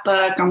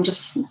chapbook. I'm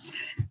just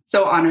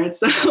so honored.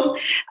 So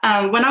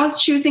when I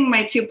was choosing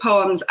my two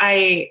poems,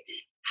 I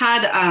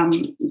had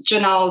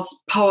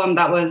Janelle's poem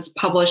that was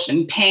published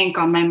in Pink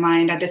on my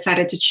mind. I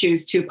decided to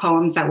choose two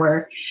poems that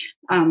were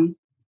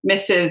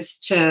missives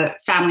to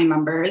family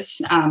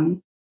members.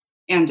 And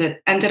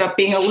it ended up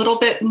being a little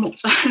bit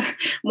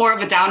more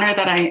of a downer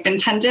than I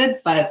intended,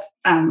 but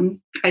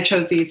I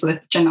chose these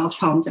with Janelle's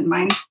poems in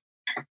mind.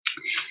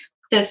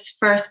 This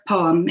first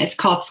poem is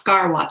called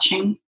Scar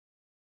Watching.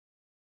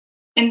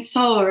 In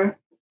Seoul,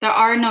 there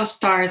are no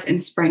stars in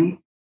spring,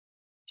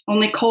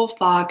 only coal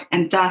fog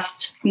and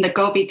dust from the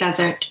Gobi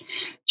Desert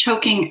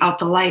choking out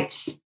the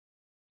lights.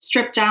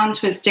 Stripped down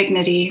to his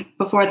dignity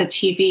before the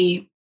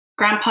TV,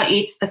 Grandpa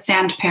eats a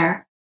sand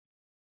pear.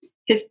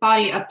 His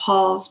body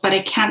appalls, but I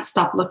can't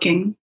stop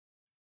looking.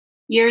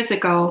 Years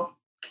ago,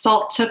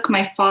 Salt took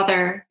my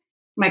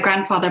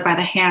grandfather by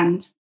the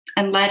hand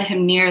and led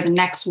him near the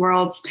next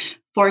world's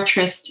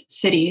fortressed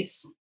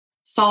cities.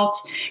 Salt,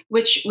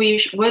 which we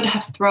would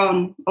have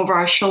thrown over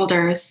our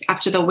shoulders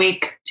after the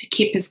wake to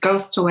keep his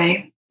ghost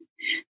away.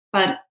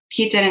 But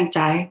he didn't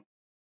die.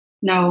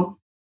 No.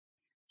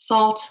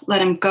 Salt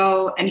let him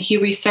go, and he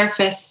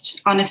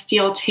resurfaced on a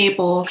steel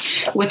table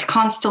with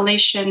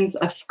constellations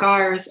of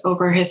scars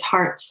over his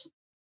heart.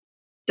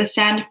 The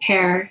sand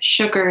pear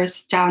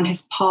sugars down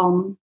his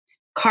palm,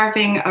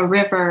 carving a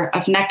river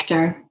of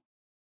nectar.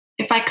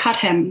 If I cut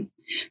him,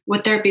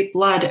 would there be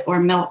blood or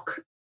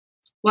milk?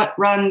 What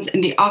runs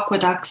in the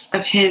aqueducts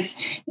of his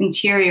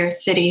interior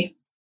city?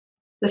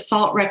 The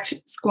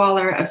salt-wrecked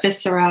squalor of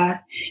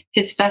viscera,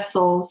 his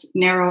vessel's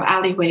narrow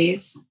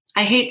alleyways.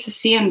 I hate to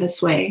see him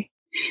this way,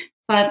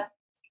 but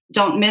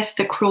don't miss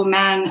the cruel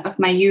man of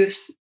my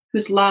youth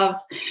whose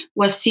love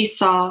was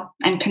seesaw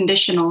and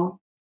conditional,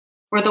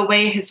 or the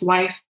way his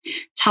wife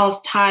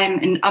tells time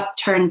in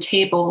upturned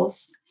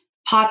tables,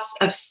 pots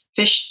of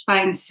fish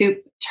spine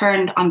soup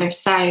turned on their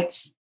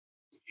sides.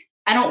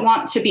 I don't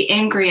want to be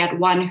angry at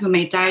one who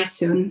may die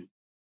soon.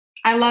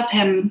 I love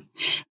him,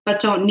 but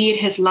don't need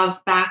his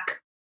love back.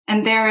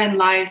 And therein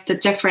lies the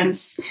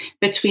difference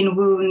between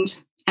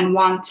wound and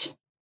want.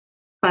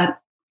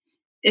 But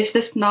is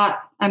this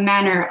not a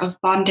manner of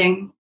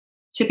bonding?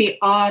 To be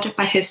awed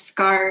by his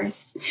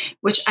scars,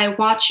 which I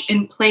watch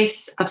in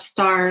place of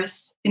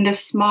stars in the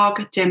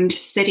smog-dimmed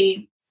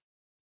city.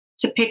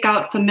 To pick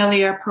out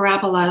familiar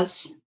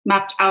parabolas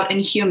mapped out in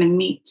human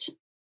meat.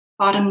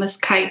 Bottomless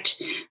kite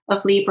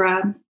of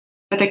Libra,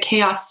 or the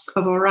chaos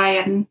of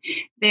Orion,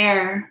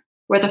 there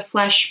where the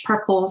flesh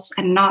purples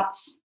and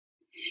knots.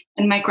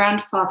 And my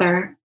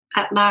grandfather,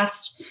 at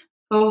last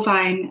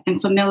bovine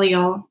and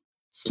familial,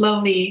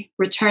 slowly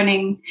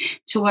returning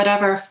to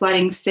whatever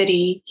flooding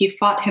city he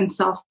fought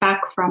himself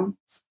back from.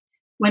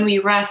 When we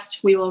rest,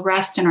 we will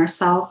rest in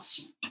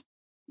ourselves.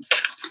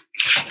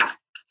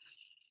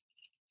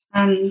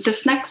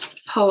 This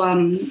next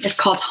poem is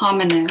called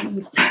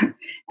Homonyms,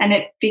 and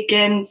it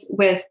begins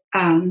with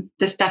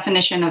this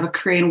definition of a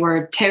Korean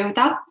word,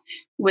 te우다,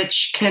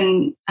 which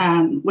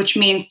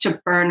means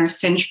to burn or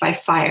singe by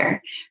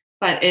fire,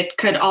 but it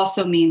could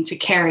also mean to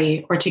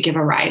carry or to give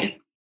a ride.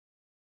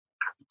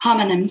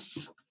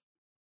 Homonyms.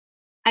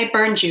 I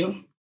burned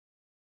you.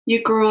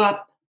 You grew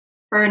up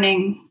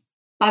burning,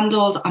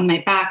 bundled on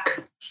my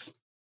back.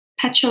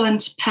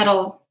 Petulant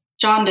petal,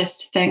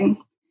 jaundiced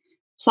thing,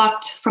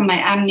 plucked from my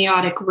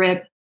amniotic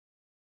rib.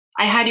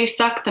 I had you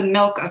suck the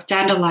milk of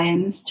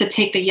dandelions to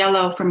take the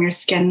yellow from your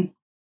skin.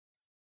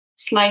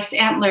 Sliced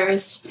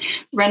antlers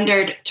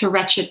rendered to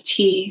wretched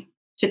tea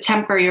to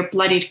temper your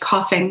bloodied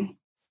coughing.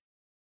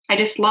 I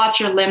dislodged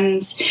your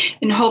limbs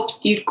in hopes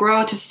you'd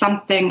grow to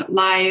something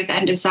lithe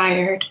and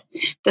desired,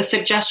 the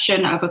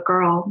suggestion of a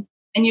girl,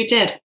 and you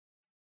did,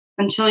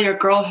 until your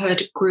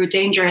girlhood grew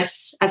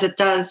dangerous as it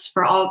does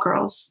for all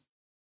girls.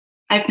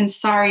 I've been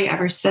sorry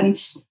ever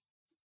since.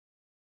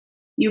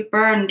 You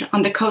burned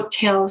on the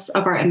coattails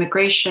of our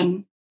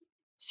immigration,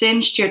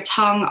 singed your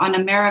tongue on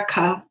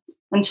America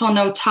until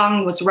no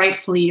tongue was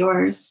rightfully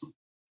yours.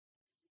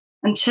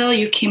 Until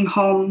you came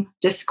home,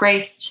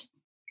 disgraced,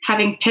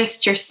 having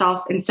pissed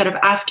yourself instead of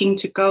asking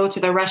to go to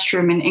the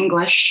restroom in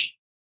English.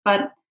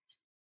 But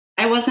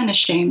I wasn't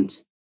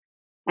ashamed.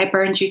 I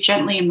burned you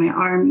gently in my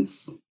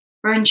arms,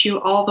 burned you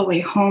all the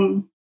way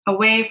home,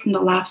 away from the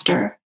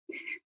laughter,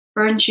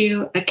 burned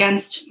you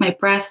against my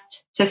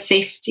breast to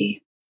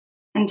safety.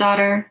 And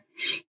daughter,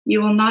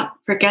 you will not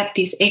forget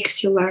these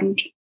aches you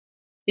learned.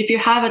 If you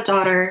have a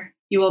daughter,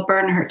 you will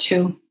burn her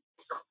too.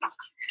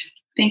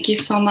 Thank you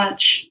so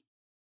much.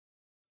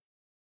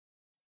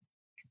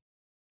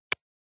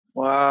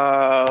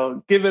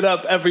 Wow. Give it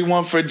up,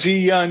 everyone, for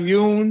Ji-Yeon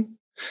Yoon.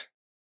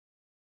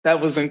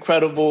 That was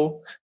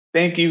incredible.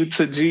 Thank you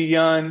to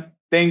Ji-Yeon.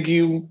 Thank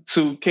you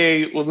to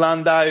Kay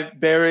Ulandai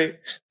Barrett.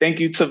 Thank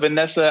you to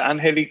Vanessa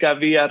Angelica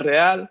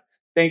Villarreal.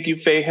 Thank you,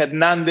 Faye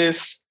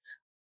Hernandez,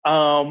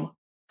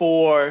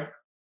 for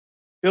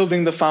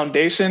building the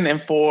foundation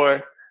and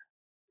for,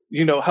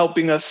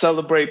 helping us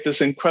celebrate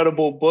this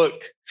incredible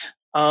book,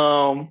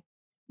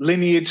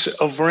 Lineage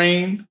of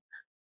Rain.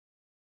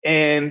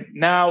 And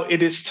now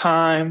it is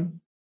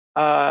time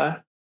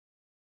to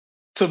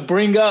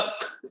bring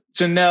up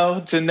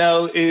Janelle.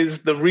 Janelle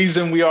is the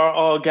reason we are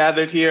all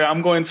gathered here.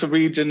 I'm going to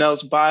read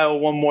Janelle's bio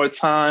one more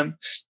time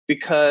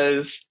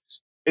because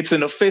it's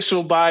an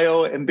official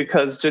bio and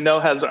because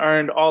Janelle has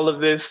earned all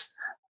of this.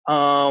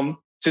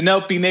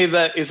 Janelle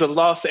Pineda is a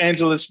Los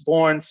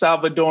Angeles-born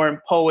Salvadoran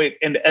poet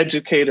and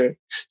educator.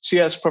 She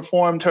has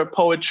performed her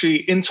poetry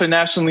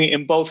internationally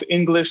in both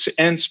English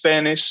and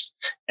Spanish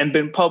and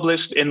been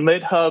published in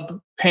LitHub,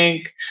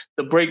 Pink,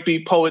 The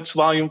Breakbeat Poets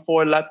Volume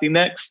 4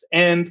 Latinx,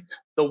 and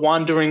The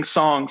Wandering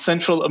Song,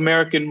 Central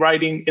American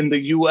Writing in the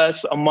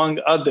U.S., among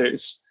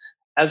others.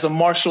 As a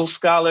Marshall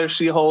Scholar,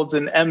 she holds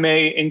an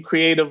MA in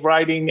Creative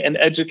Writing and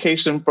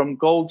Education from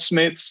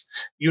Goldsmiths,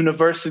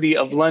 University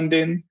of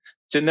London.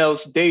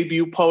 Janelle's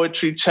debut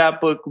poetry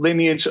chapbook,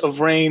 Lineage of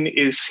Rain,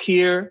 is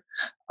here.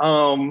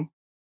 Janelle,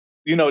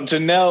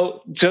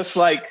 just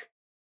like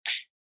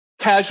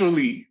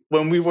casually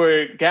when we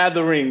were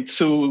gathering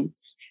to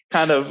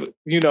kind of,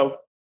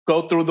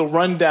 go through the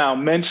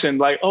rundown, mentioned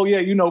like, oh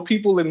yeah,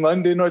 people in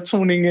London are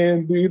tuning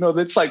in,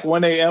 it's like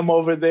 1 a.m.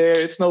 over there.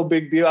 It's no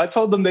big deal. I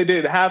told them they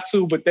didn't have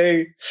to, but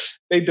they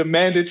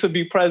demanded to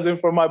be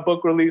present for my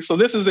book release. So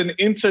this is an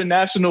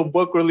international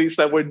book release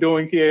that we're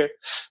doing here.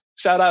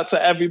 Shout out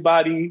to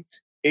everybody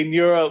in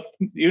Europe.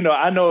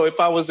 I know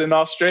if I was in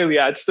Australia,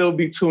 I'd still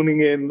be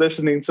tuning in,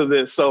 listening to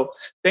this. So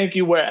thank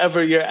you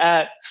wherever you're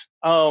at.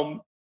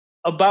 About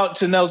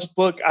Janelle's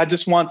book, I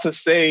just want to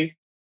say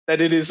that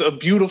it is a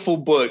beautiful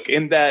book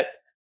in that,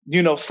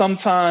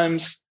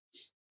 sometimes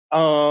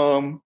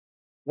when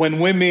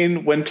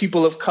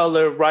people of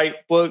color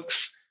write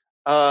books,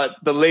 the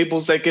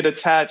labels that get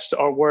attached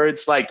are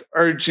words like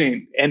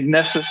urgent and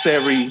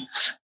necessary.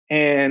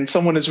 And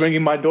someone is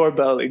ringing my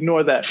doorbell.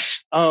 Ignore that.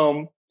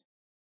 I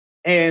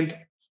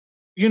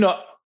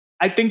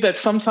think that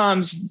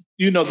sometimes,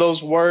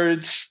 those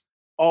words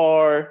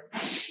are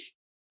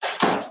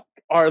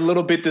a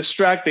little bit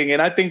distracting.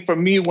 And I think for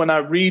me, when I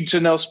read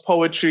Janelle's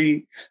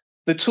poetry,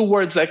 the two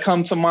words that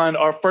come to mind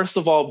are, first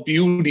of all,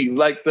 beauty,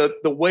 like the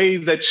way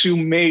that you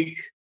make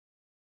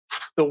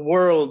the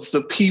worlds,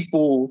 the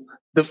people,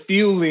 the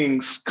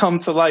feelings come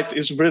to life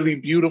is really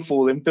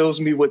beautiful and fills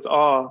me with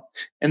awe.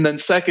 And then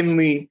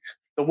secondly,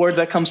 the word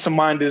that comes to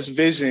mind is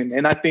vision.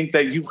 And I think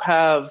that you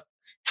have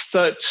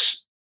such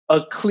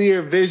a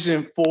clear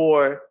vision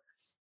for,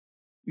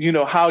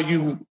 how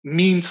you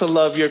mean to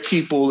love your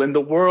people and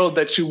the world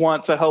that you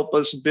want to help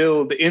us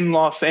build in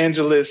Los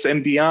Angeles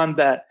and beyond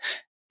that.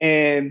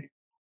 And,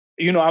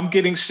 I'm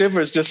getting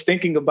shivers just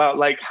thinking about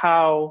like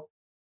how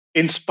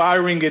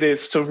inspiring it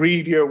is to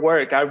read your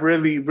work. I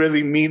really,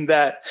 really mean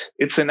that.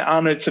 It's an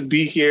honor to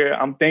be here.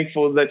 I'm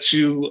thankful that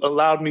you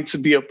allowed me to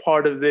be a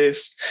part of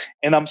this.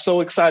 And I'm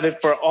so excited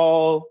for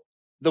all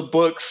the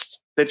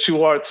books that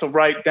you are to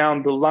write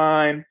down the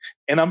line.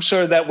 And I'm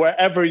sure that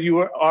wherever you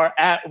are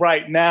at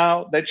right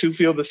now, that you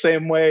feel the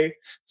same way.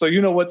 So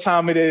you know what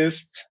time it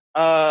is.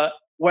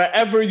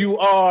 Wherever you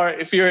are,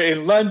 if you're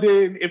in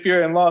London, if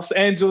you're in Los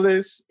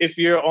Angeles, if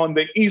you're on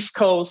the East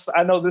Coast,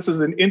 I know this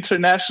is an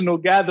international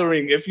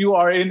gathering. If you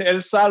are in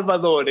El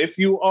Salvador, if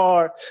you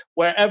are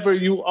wherever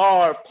you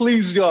are,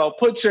 please, y'all,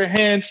 put your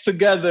hands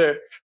together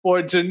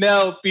for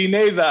Janelle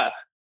Pineda.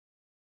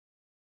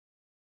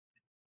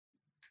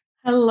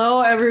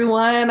 Hello,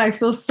 everyone. I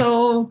feel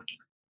so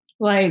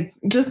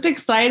just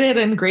excited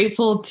and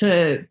grateful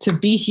to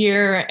be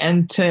here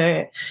and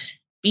to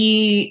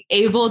be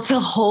able to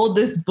hold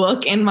this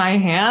book in my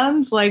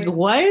hands. Like,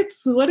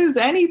 what is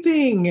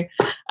anything?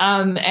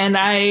 And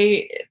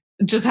I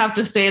just have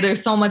to say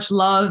there's so much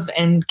love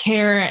and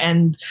care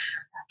and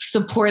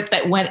support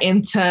that went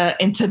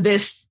into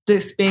this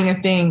being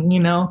a thing,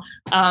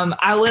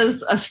 I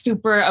was a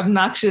super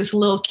obnoxious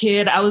little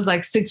kid. I was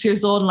like 6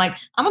 years old and like,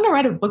 I'm going to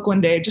write a book one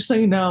day, just so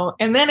you know.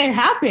 And then it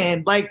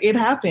happened.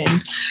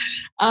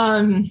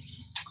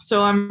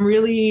 So I'm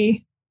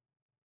really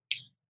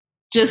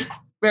just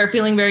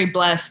feeling very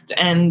blessed.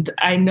 And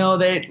I know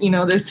that,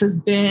 this has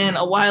been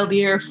a wild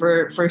year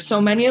for so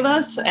many of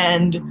us.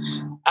 And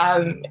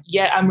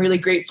yet I'm really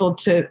grateful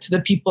to the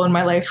people in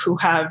my life who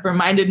have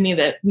reminded me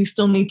that we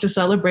still need to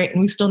celebrate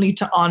and we still need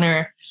to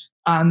honor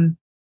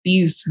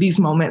these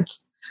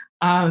moments.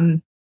 So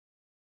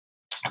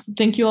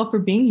thank you all for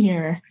being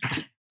here.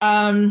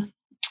 I'm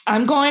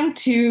going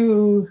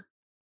to,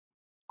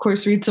 of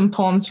course, read some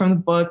poems from the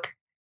book.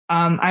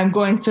 I'm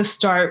going to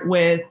start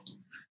with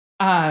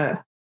a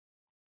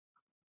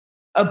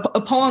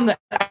poem that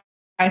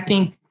I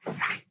think,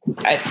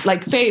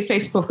 Faye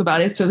spoke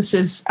about it. So this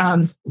is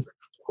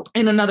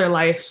In Another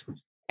Life.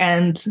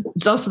 And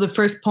it's also the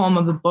first poem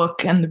of the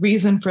book. And the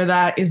reason for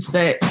that is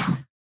that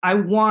I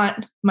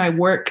want my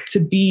work to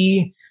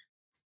be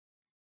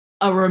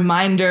a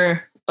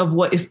reminder of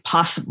what is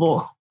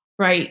possible,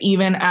 right?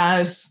 Even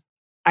as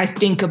I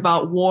think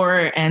about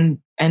war and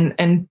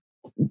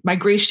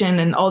migration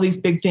and all these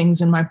big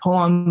things in my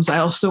poems, I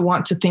also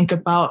want to think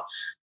about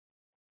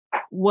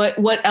what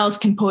else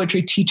can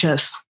poetry teach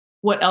us?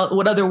 What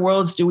other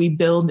worlds do we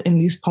build in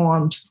these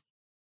poems?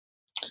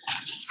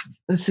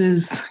 This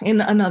is In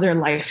Another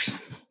Life.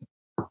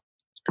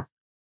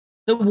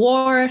 The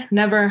war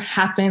never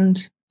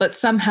happened, but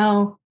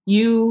somehow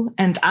you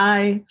and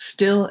I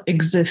still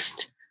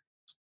exist.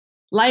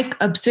 Like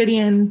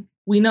obsidian,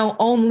 we know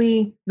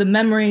only the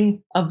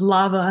memory of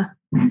lava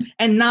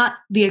and not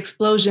the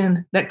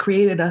explosion that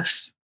created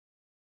us.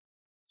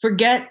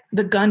 Forget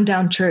the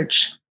gunned-down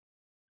church,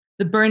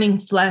 the burning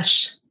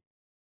flesh,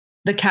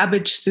 the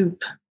cabbage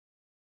soup.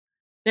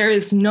 There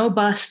is no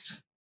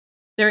bus.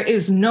 There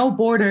is no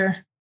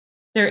border.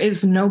 There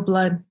is no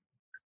blood.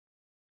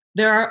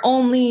 There are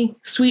only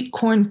sweet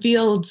corn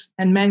fields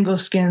and mango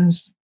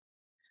skins,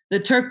 the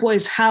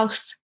turquoise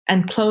house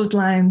and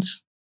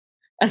clotheslines,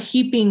 a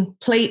heaping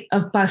plate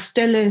of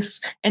pasteles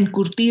and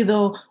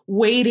curtido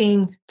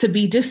waiting to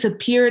be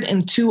disappeared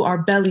into our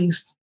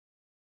bellies.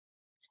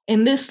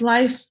 In this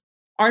life,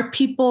 our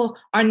people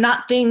are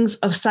not things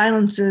of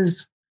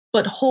silences,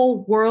 but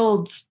whole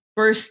worlds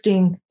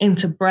bursting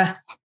into breath.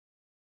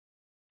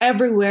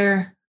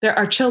 Everywhere there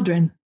are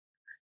children,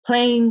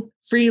 playing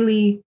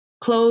freely,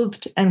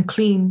 clothed and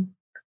clean.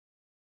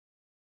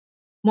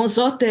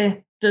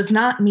 Mozote does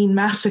not mean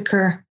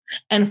massacre,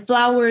 and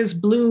flowers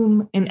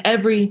bloom in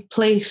every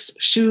place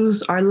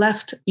shoes are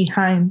left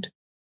behind.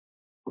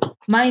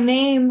 My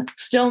name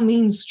still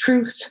means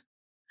truth,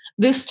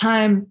 this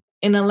time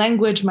in a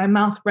language my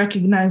mouth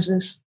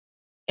recognizes,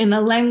 in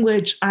a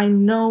language I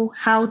know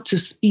how to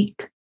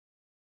speak.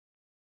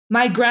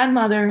 My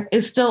grandmother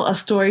is still a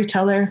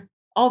storyteller,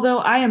 although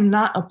I am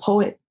not a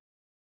poet.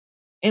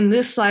 In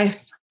this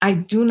life, I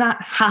do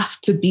not have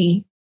to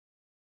be.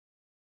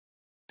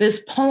 This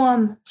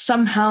poem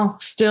somehow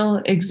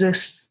still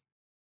exists.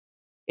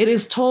 It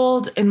is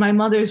told in my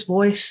mother's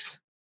voice,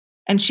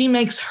 and she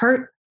makes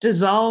hurt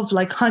dissolve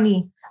like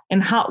honey in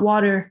hot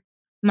water,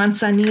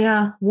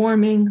 manzanilla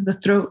warming the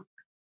throat.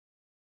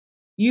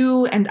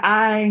 You and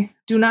I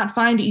do not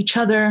find each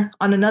other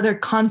on another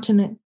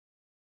continent,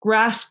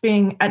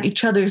 grasping at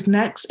each other's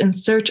necks in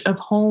search of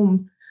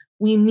home.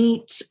 We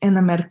meet in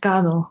a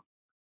mercado.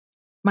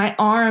 My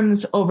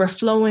arms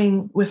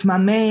overflowing with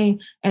mamey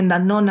and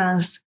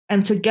anonas,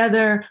 and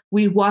together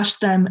we wash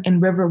them in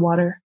river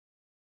water.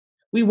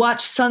 We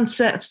watch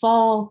sunset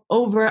fall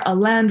over a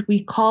land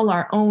we call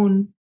our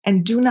own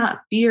and do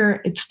not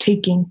fear its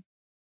taking.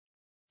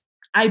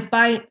 I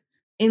bite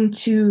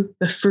into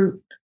the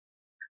fruit,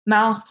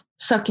 mouth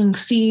sucking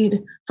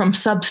seed from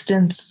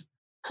substance,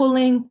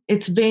 pulling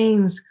its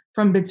veins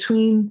from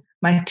between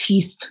my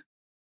teeth.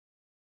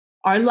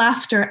 Our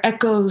laughter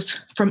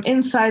echoes from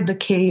inside the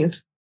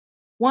cave,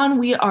 one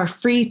we are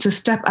free to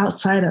step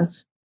outside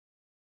of.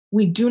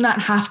 We do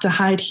not have to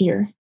hide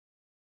here.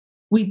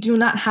 We do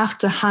not have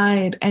to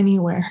hide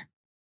anywhere.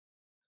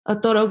 A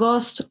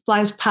torogos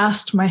flies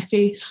past my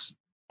face,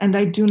 and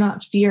I do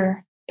not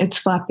fear its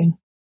flapping.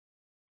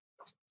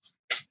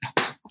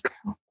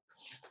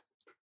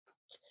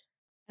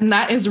 And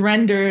that is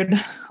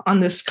rendered on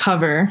this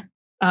cover.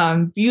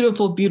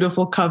 Beautiful,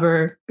 beautiful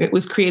cover. It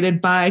was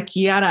created by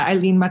Kiara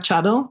Eileen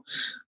Machado,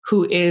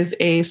 who is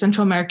a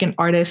Central American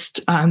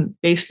artist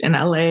based in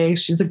LA.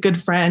 She's a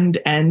good friend.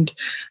 And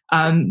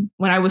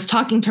when I was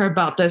talking to her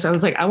about this, I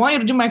was like, I want you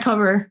to do my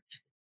cover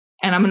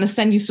and I'm going to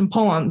send you some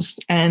poems.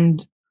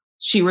 And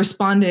she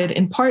responded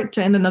in part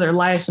to End Another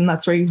Life. And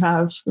that's where you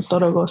have the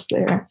Torogos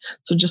there.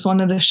 So just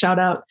wanted to shout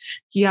out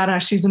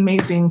Kiara. She's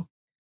amazing.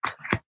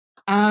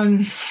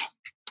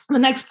 The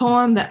next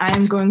poem that I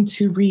am going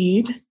to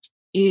read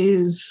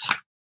is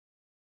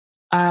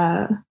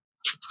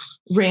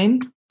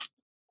Rain.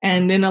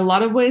 And in a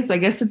lot of ways, I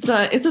guess it's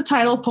a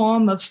title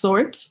poem of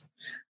sorts.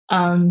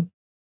 But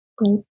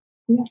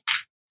yeah.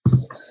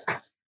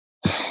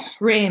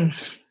 Rain.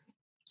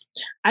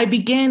 I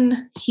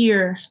begin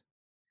here,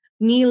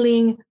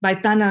 kneeling by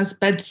Tana's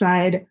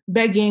bedside,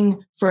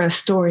 begging for a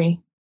story.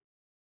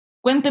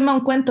 Cuénteme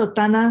un cuento,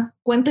 Tana.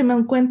 Cuénteme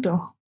un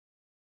cuento.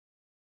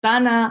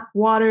 Tana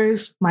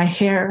waters my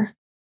hair,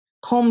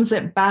 combs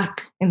it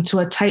back into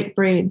a tight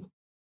braid.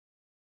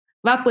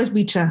 Va pues,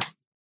 bicha.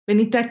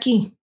 Venite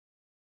aquí.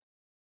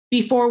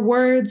 Before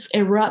words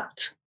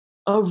erupt,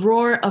 a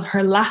roar of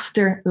her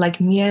laughter like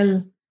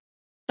miel,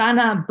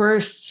 Tana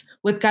bursts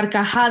with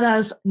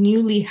carcajadas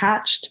newly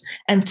hatched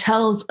and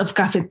tells of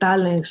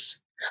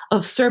cafetales,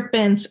 of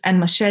serpents and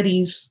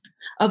machetes,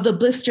 of the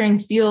blistering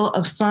feel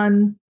of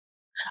sun,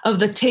 of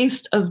the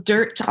taste of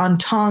dirt on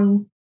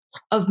tongue,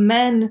 of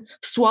men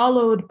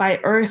swallowed by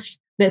earth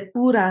de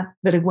pura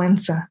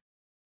vergüenza.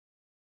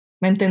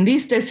 ¿Me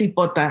entendiste,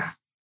 cipota?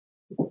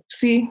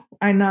 Sí,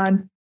 I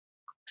nod.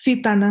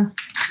 Sí, Tana.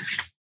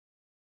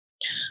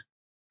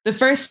 The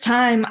first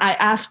time I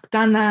asked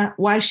Tana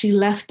why she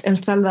left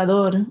El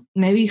Salvador,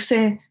 me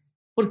dice,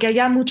 porque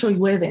allá mucho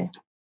llueve.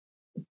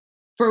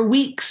 For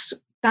weeks,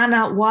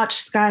 Tana watched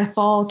sky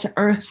fall to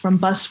earth from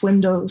bus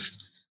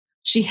windows.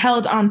 She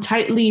held on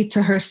tightly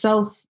to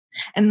herself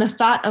and the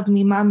thought of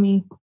mi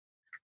mami,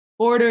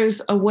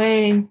 borders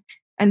away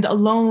and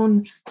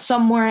alone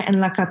somewhere in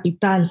la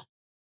capital.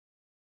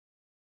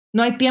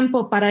 No hay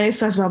tiempo para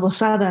esas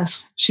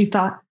babosadas, she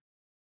thought.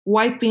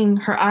 Wiping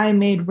her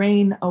eye-made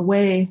rain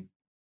away,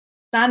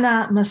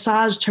 Tana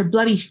massaged her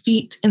bloody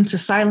feet into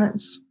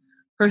silence,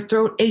 her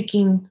throat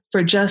aching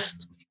for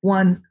just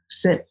one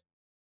sip.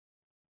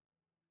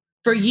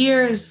 For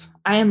years,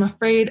 I am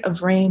afraid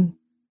of rain.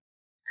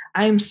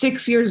 I am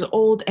 6 years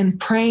old and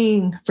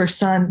praying for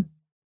sun.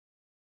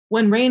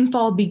 When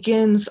rainfall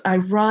begins, I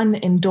run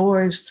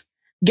indoors,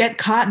 get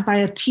caught by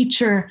a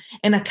teacher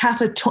in a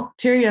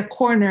cafeteria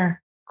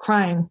corner,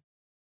 crying.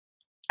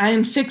 I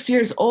am 6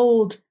 years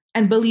old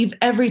and believe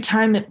every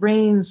time it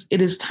rains,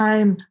 it is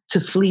time to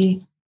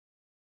flee.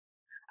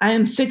 I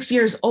am 6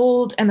 years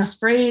old and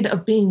afraid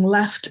of being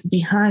left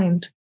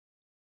behind.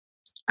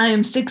 I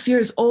am 6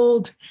 years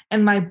old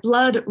and my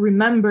blood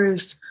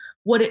remembers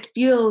what it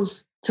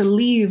feels to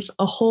leave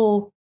a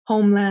whole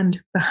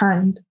homeland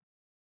behind.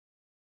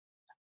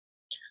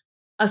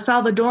 A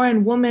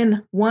Salvadoran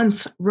woman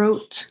once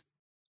wrote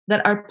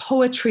that our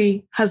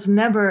poetry has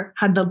never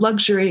had the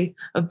luxury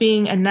of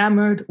being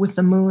enamored with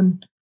the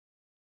moon.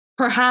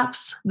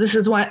 Perhaps this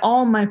is why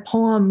all my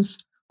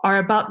poems are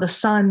about the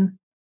sun,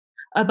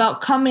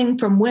 about coming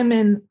from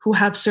women who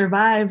have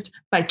survived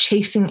by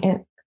chasing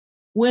it,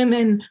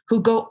 women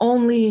who go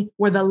only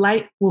where the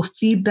light will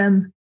feed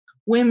them,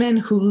 women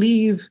who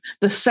leave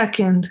the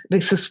second they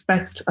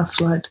suspect a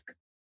flood.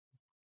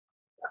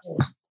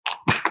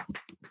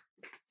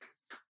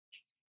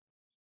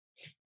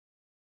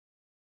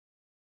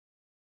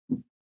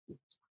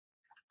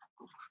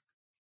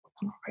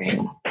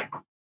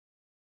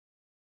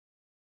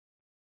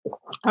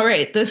 All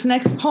right, this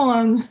next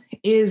poem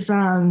is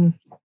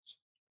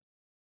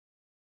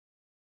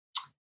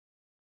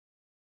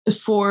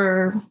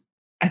for,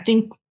 I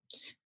think,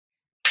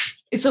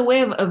 it's a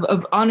way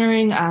of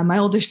honoring my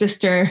older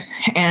sister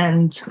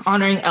and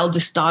honoring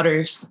eldest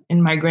daughters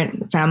in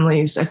migrant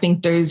families. I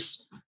think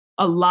there's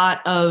a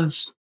lot of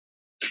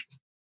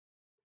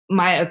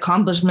my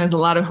accomplishments, a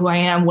lot of who I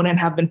am wouldn't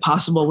have been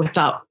possible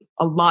without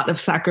a lot of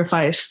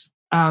sacrifice.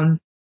 And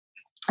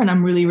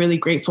I'm really, really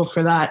grateful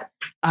for that.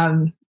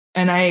 And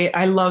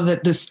I love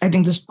that I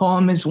think this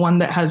poem is one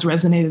that has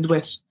resonated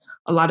with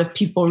a lot of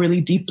people really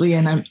deeply.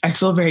 And I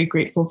feel very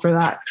grateful for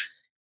that.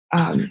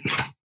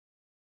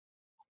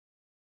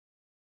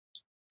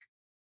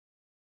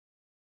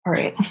 All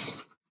right.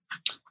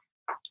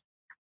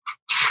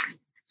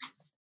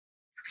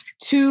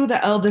 To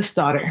the eldest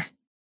daughter.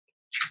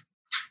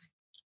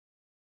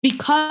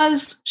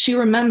 Because she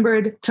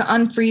remembered to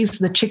unfreeze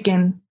the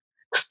chicken,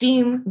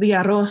 steam the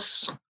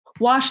arroz,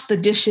 wash the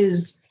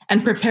dishes,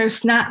 and prepare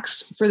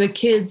snacks for the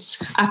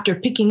kids after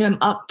picking them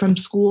up from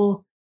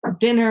school,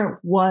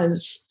 dinner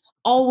was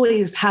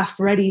always half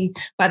ready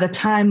by the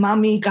time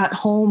mommy got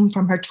home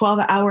from her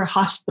 12-hour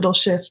hospital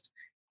shift,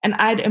 and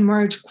I'd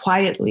emerge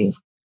quietly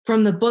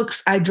from the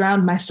books I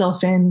drowned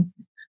myself in,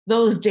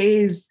 those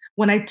days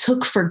when I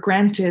took for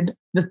granted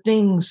the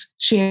things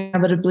she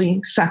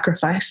inevitably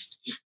sacrificed.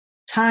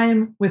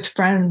 Time with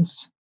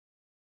friends,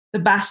 the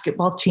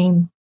basketball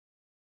team,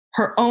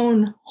 her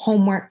own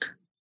homework,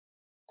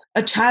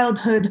 a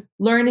childhood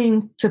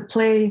learning to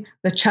play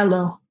the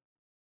cello.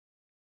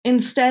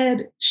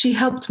 Instead, she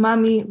helped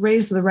mommy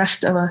raise the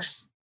rest of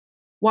us.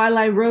 While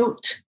I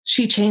wrote,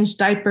 she changed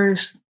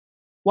diapers,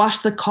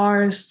 washed the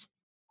cars,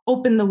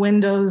 opened the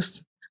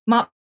windows,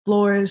 mopped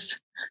floors,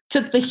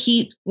 took the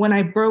heat when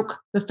I broke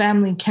the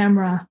family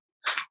camera,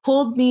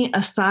 pulled me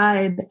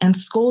aside and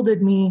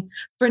scolded me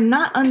for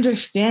not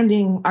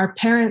understanding our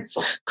parents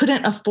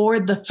couldn't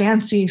afford the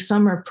fancy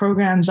summer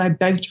programs I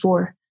begged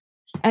for.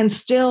 And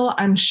still,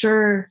 I'm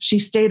sure she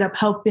stayed up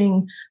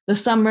helping the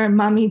summer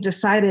mommy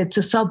decided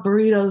to sell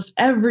burritos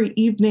every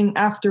evening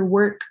after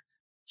work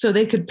so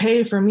they could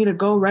pay for me to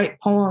go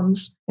write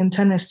poems in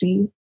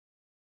Tennessee.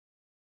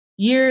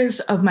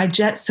 Years of my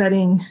jet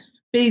setting,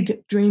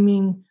 big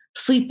dreaming,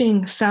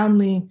 sleeping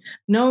soundly,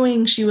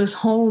 knowing she was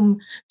home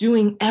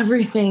doing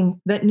everything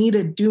that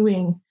needed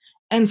doing.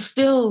 And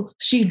still,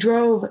 she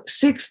drove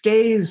 6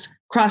 days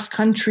cross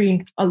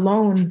country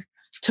alone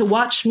to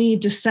watch me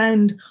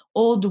descend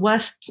Old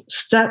West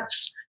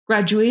steps,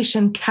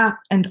 graduation cap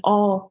and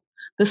all.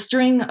 The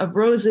string of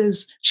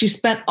roses she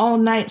spent all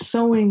night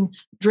sewing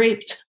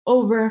draped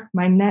over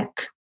my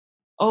neck.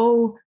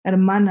 Oh,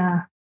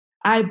 hermana,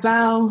 I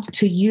bow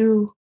to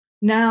you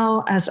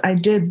now as I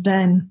did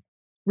then,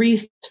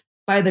 wreathed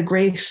by the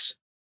grace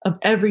of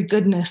every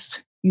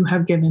goodness you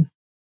have given.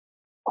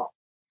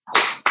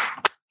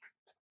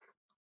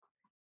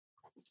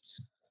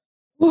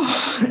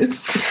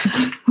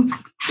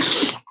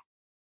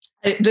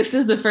 This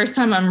is the first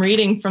time I'm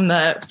reading from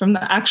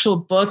the actual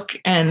book,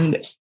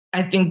 and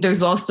I think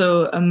there's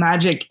also a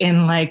magic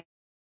in like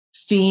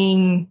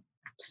seeing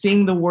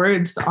the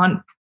words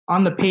on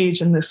the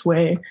page in this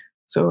way.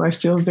 So I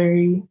feel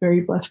very,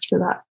 very blessed for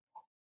that.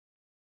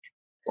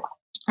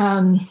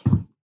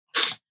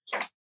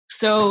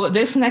 So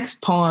this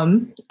next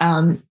poem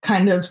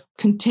kind of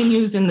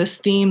continues in this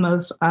theme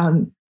of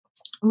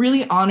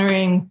really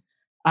honoring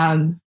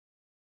how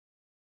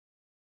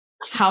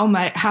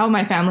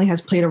my family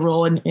has played a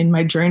role in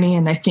my journey.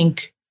 And I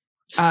think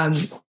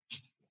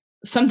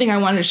something I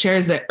wanted to share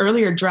is that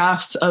earlier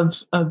drafts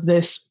of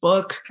this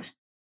book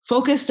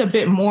focused a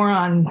bit more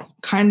on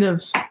kind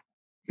of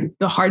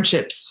the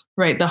hardships,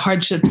 right? The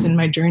hardships in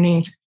my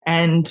journey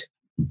and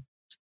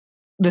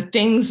the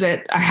things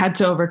that I had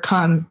to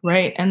overcome,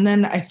 right? And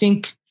then I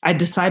think I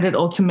decided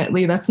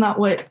ultimately that's not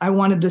what I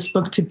wanted this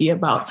book to be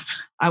about.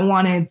 I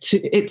wanted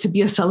it to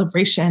be a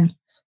celebration.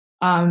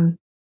 And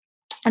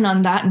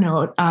on that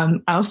note, I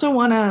also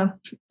want to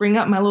bring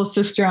up my little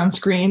sister on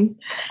screen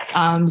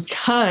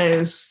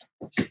because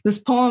this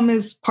poem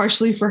is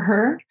partially for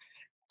her.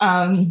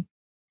 And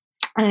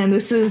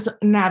this is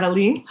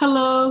Natalie.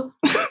 Hello.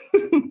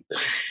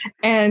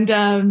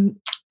 And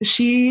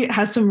she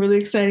has some really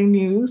exciting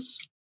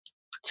news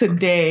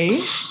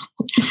today.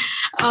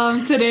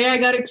 Today I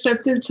got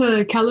accepted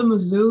to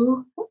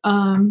Kalamazoo,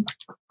 and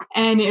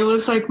it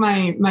was like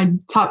my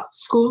top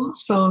school.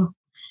 So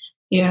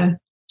yeah.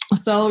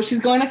 So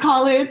she's going to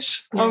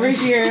college over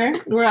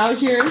here. We're out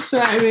here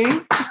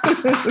thriving.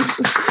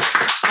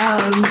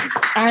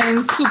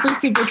 I'm super,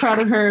 super proud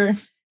of her.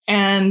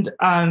 And,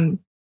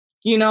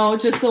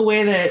 just the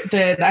way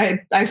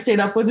that I stayed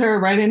up with her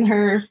writing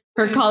her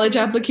college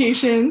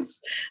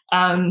applications,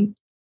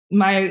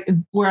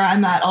 where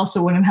I'm at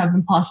also wouldn't have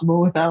been possible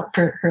without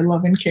her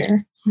love and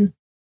care.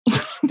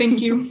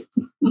 Thank you.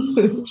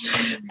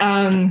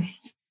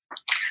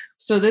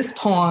 So this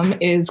poem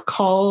is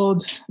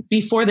called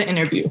Before the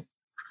Interview.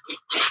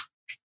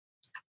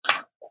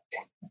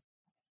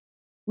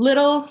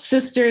 Little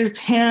sister's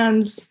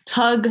hands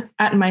tug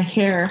at my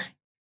hair,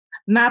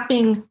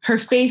 mapping her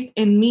faith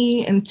in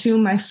me into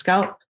my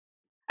scalp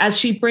as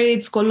she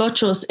braids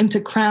colochos into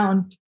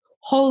crown,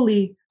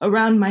 wholly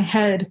around my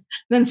head,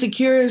 then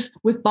secures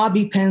with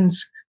bobby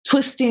pins,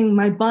 twisting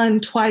my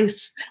bun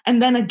twice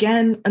and then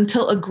again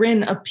until a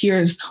grin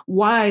appears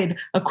wide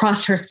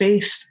across her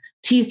face,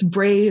 teeth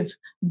brave,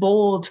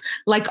 bold,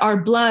 like our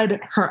blood,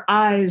 her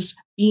eyes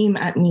beam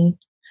at me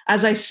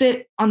as I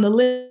sit on the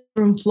living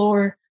room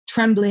floor,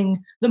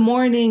 trembling, the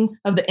morning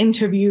of the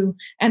interview,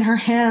 and her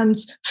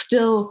hands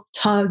still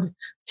tug,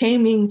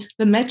 taming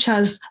the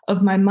mechas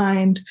of my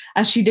mind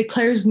as she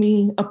declares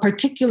me a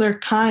particular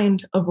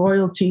kind of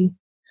royalty,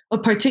 a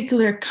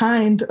particular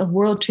kind of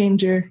world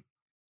changer,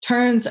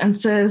 turns and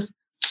says,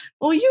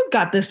 "Oh, you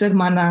got this,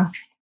 hermana."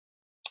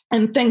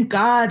 And thank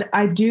God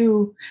I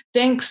do,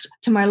 thanks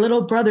to my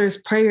little brother's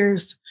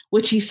prayers,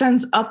 which he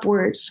sends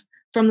upwards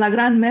from La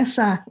Gran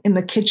Mesa in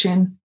the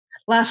kitchen,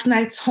 last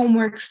night's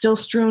homework still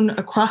strewn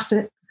across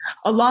it,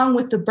 along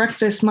with the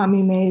breakfast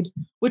mommy made,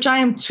 which I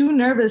am too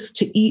nervous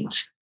to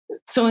eat.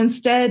 So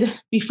instead,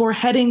 before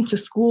heading to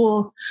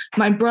school,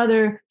 my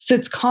brother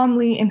sits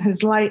calmly in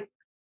his light,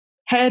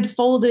 head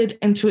folded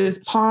into his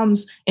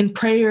palms. In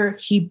prayer,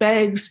 he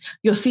begs,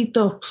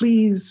 "Diosito,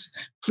 please,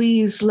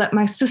 please let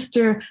my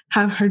sister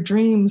have her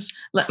dreams.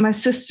 Let my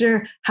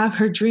sister have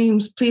her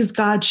dreams. Please,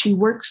 God, she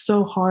works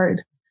so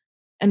hard.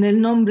 En el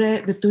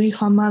nombre de tu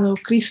Hijo amado,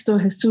 Cristo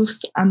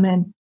Jesús.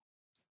 Amen."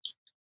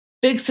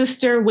 Big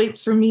sister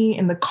waits for me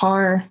in the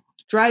car,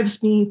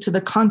 drives me to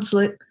the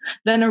consulate,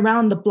 then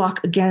around the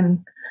block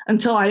again,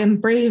 until I am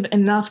brave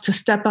enough to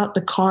step out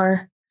the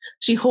car.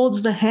 She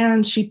holds the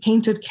hands she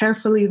painted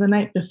carefully the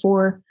night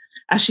before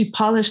as she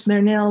polished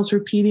their nails,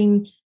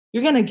 repeating,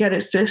 "You're gonna get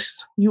it,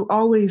 sis. You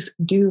always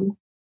do."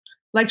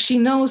 Like she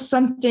knows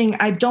something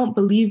I don't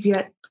believe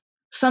yet,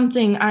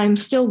 something I'm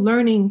still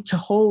learning to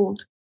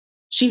hold.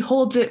 She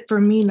holds it for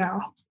me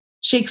now,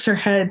 shakes her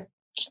head.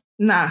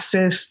 "Nah,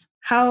 sis,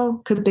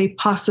 how could they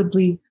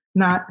possibly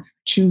not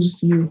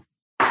choose you?"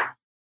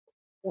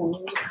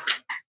 All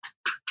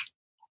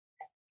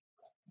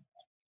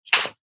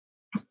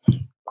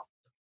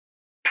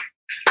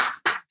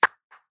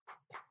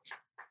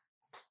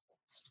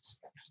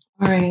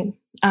right.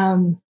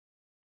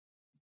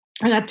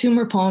 I got two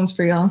more poems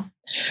for y'all.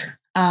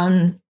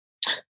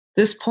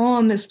 This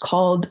poem is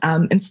called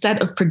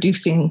Instead of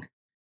Producing.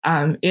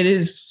 It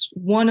is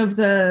one of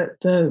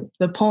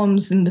the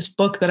poems in this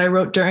book that I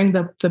wrote during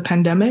the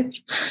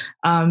pandemic,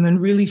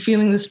 and really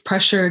feeling this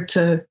pressure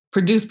to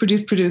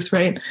produce,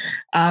 right?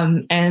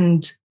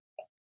 And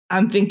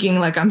I'm thinking,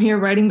 like, I'm here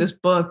writing this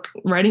book,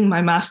 writing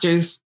my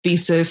master's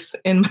thesis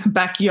in my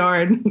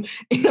backyard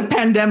in a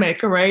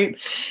pandemic, right?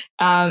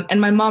 And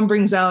my mom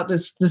brings out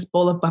this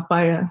bowl of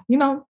papaya.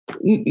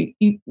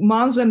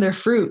 Moms and their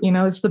fruit,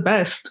 it's the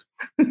best.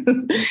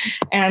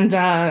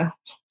 And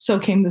so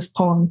came this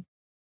poem.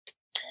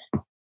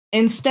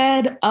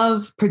 Instead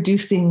of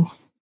producing,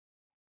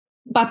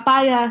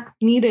 papaya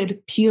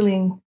needed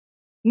peeling,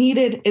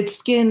 needed its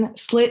skin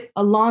slit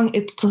along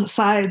its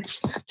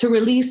sides to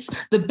release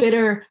the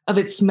bitter of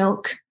its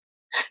milk,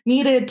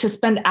 needed to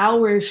spend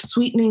hours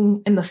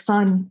sweetening in the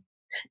sun,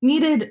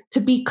 needed to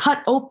be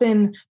cut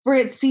open for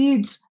its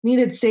seeds,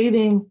 needed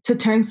saving to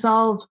turn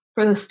salve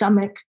for the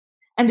stomach,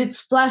 and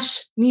its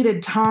flesh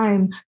needed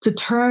time to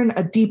turn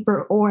a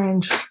deeper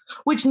orange,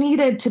 which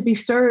needed to be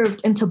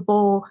served into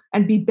bowl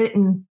and be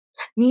bitten,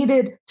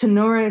 needed to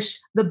nourish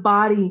the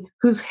body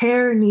whose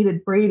hair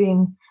needed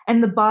braiding,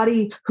 and the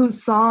body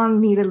whose song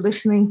needed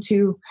listening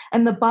to,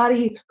 and the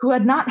body who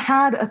had not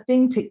had a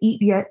thing to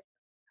eat yet,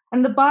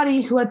 and the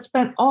body who had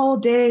spent all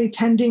day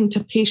tending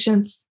to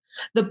patients,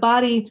 the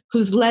body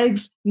whose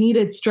legs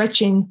needed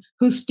stretching,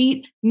 whose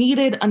feet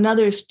needed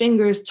another's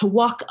fingers to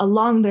walk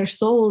along their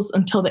soles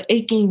until the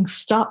aching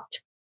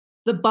stopped,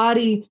 the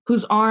body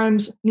whose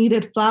arms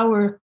needed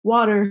flour,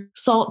 water,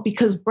 salt,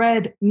 because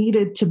bread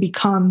needed to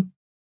become,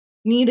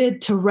 needed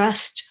to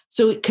rest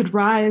so it could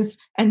rise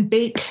and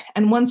bake,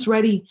 and once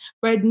ready,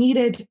 bread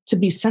needed to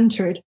be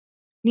centered,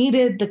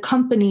 needed the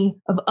company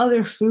of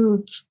other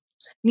foods,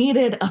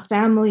 needed a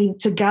family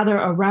to gather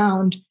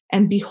around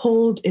and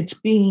behold its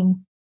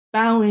being,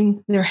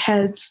 bowing their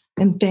heads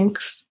in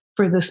thanks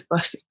for this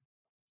blessing.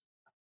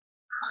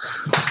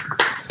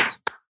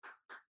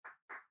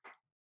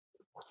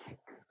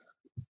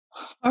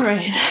 All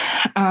right.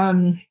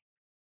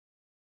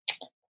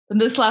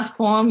 This last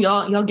poem,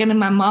 y'all getting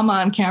my mama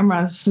on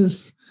camera. This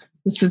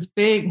is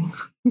big.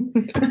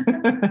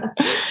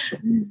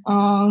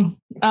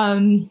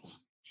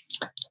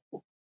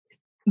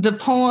 The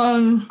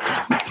poem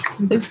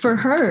is for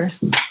her.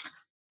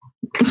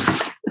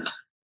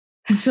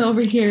 She's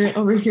over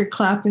here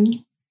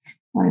clapping.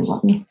 All right,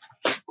 let me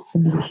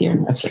here.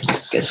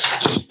 That's good.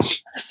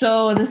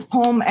 So this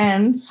poem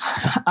ends.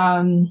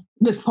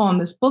 This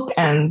book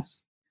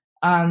ends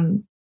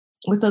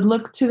with a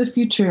look to the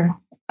future.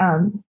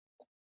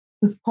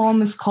 This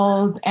poem is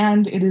called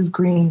 "And It Is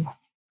Green."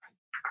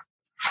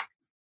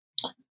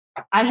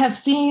 I have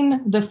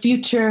seen the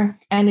future,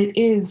 and it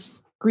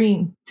is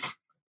green.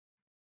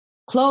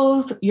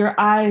 Close your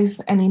eyes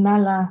and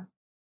inhala.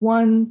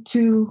 1,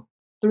 2,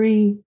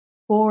 3,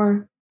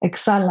 4,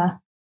 exhala.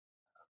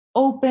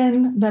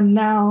 Open them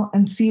now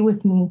and see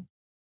with me.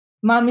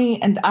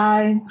 Mommy and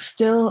I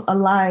still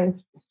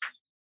alive.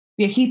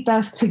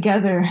 Viejitas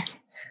together,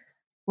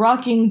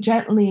 rocking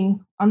gently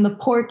on the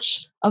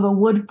porch of a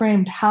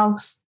wood-framed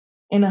house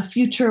in a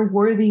future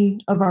worthy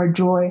of our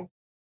joy.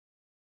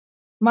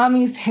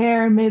 Mommy's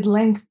hair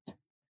mid-length,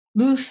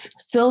 loose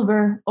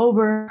silver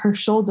over her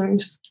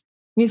shoulders,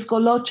 mis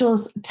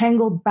colochos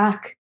tangled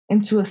back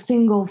into a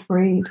single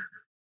braid.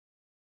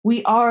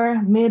 We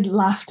are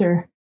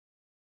mid-laughter.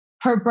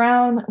 Her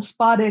brown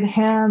spotted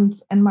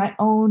hands and my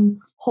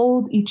own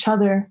hold each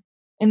other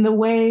in the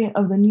way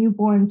of the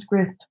newborn's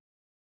grip.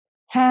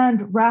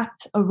 Hand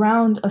wrapped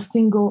around a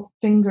single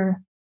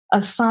finger,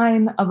 a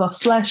sign of a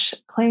flesh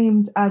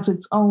claimed as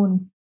its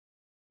own.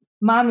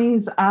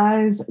 Mommy's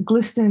eyes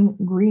glisten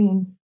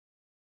green.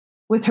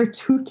 With her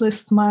toothless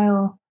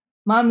smile,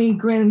 Mommy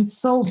grins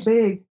so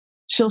big,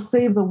 she'll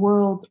save the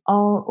world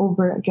all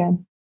over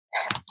again.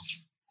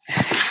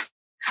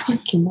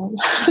 Thank you, Mom.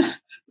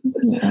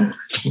 Yeah.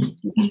 Thank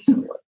you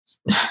so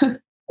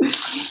much.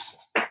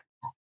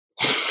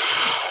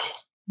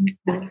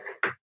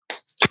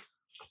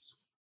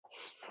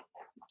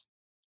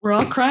 We're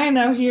all crying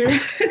out here.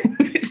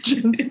 It's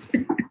just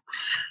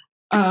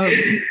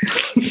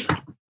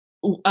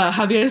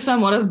Javier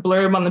Zamora's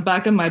blurb on the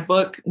back of my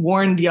book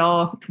warned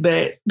y'all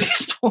that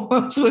these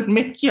poems would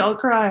make y'all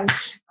cry.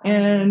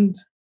 And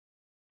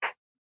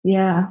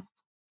yeah,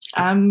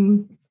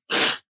 I'm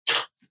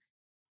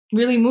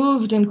really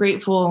moved and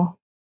grateful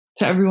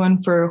to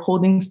everyone for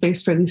holding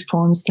space for these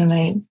poems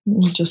tonight.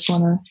 And just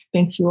want to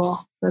thank you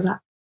all for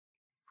that.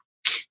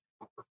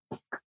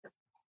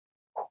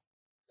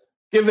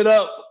 Give it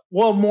up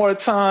one more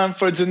time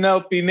for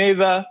Janelle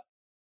Pineda.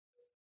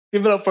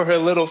 Give it up for her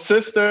little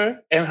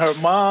sister and her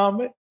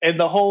mom and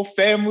the whole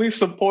family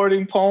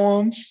supporting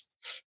poems.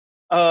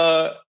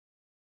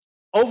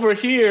 Over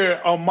here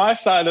on my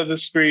side of the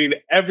screen,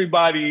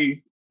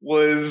 everybody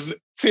was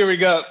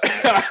tearing up.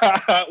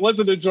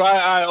 Wasn't a dry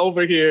eye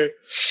over here.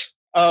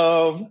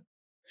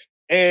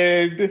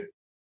 And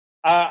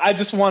I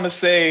just want to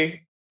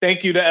say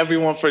thank you to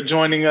everyone for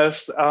joining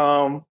us.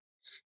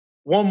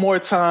 One more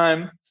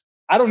time,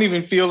 I don't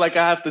even feel like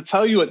I have to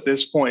tell you at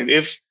this point.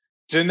 If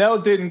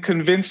Janelle didn't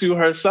convince you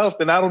herself,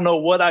 then I don't know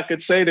what I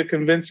could say to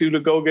convince you to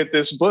go get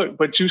this book.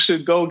 But you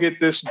should go get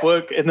this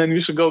book, and then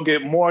you should go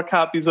get more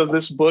copies of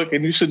this book,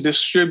 and you should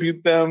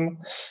distribute them,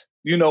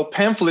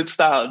 pamphlet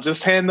style.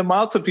 Just hand them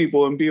out to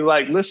people and be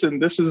like, listen,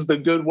 this is the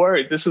good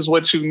word. This is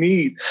what you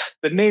need.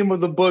 The name of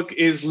the book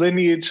is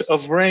Lineage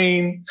of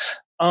Rain.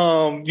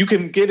 You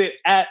can get it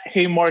at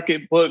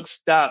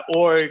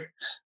haymarketbooks.org.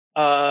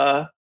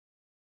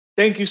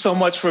 Thank you so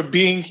much for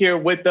being here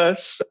with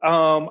us.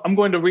 I'm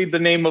going to read the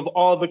name of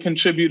all the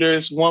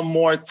contributors one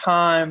more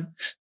time.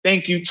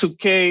 Thank you to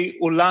Kay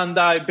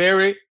Ulandai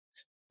Barrett.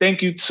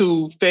 Thank you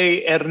to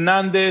Faye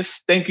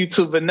Hernandez. Thank you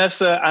to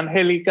Vanessa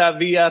Angelica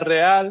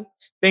Villarreal.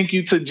 Thank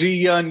you to Ji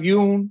Yun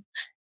Yoon.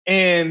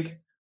 And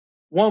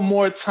one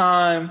more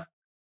time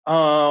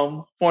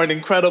for an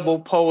incredible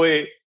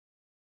poet,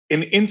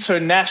 an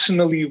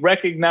internationally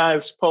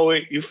recognized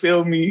poet, you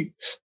feel me?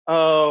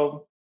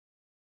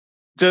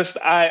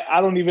 I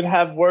don't even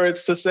have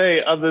words to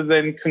say other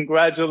than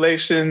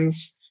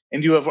congratulations,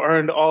 and you have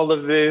earned all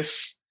of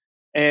this.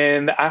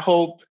 And I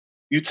hope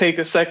you take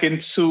a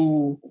second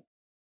to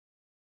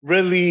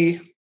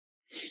really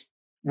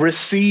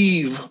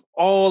receive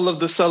all of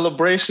the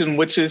celebration,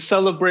 which is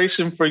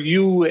celebration for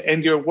you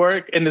and your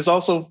work, and is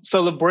also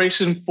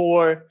celebration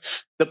for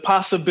the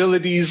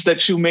possibilities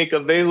that you make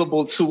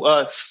available to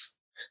us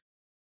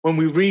when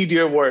we read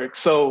your work.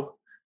 So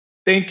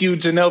thank you,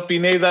 Janelle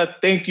Pineda.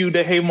 Thank you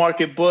to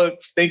Haymarket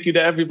Books. Thank you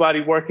to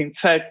everybody working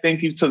tech.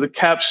 Thank you to the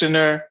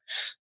captioner.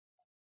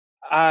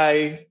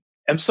 I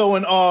am so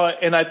in awe,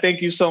 and I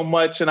thank you so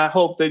much, and I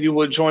hope that you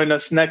will join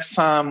us next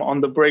time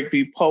on the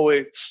Breakbeat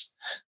Poets.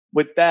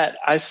 With that,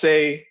 I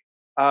say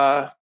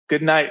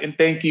good night and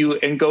thank you,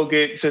 and go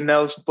get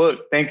Janelle's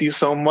book. Thank you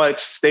so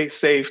much. Stay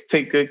safe.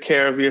 Take good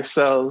care of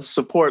yourselves.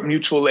 Support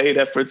mutual aid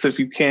efforts if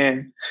you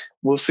can.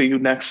 We'll see you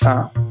next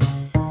time.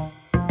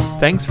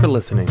 Thanks for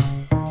listening.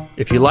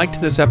 If you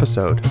liked this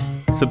episode,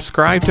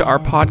 subscribe to our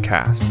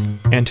podcast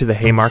and to the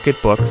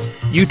Haymarket Books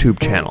YouTube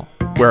channel,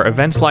 where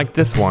events like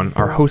this one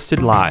are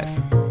hosted live.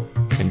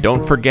 And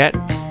don't forget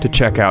to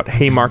check out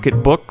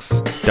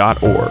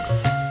haymarketbooks.org.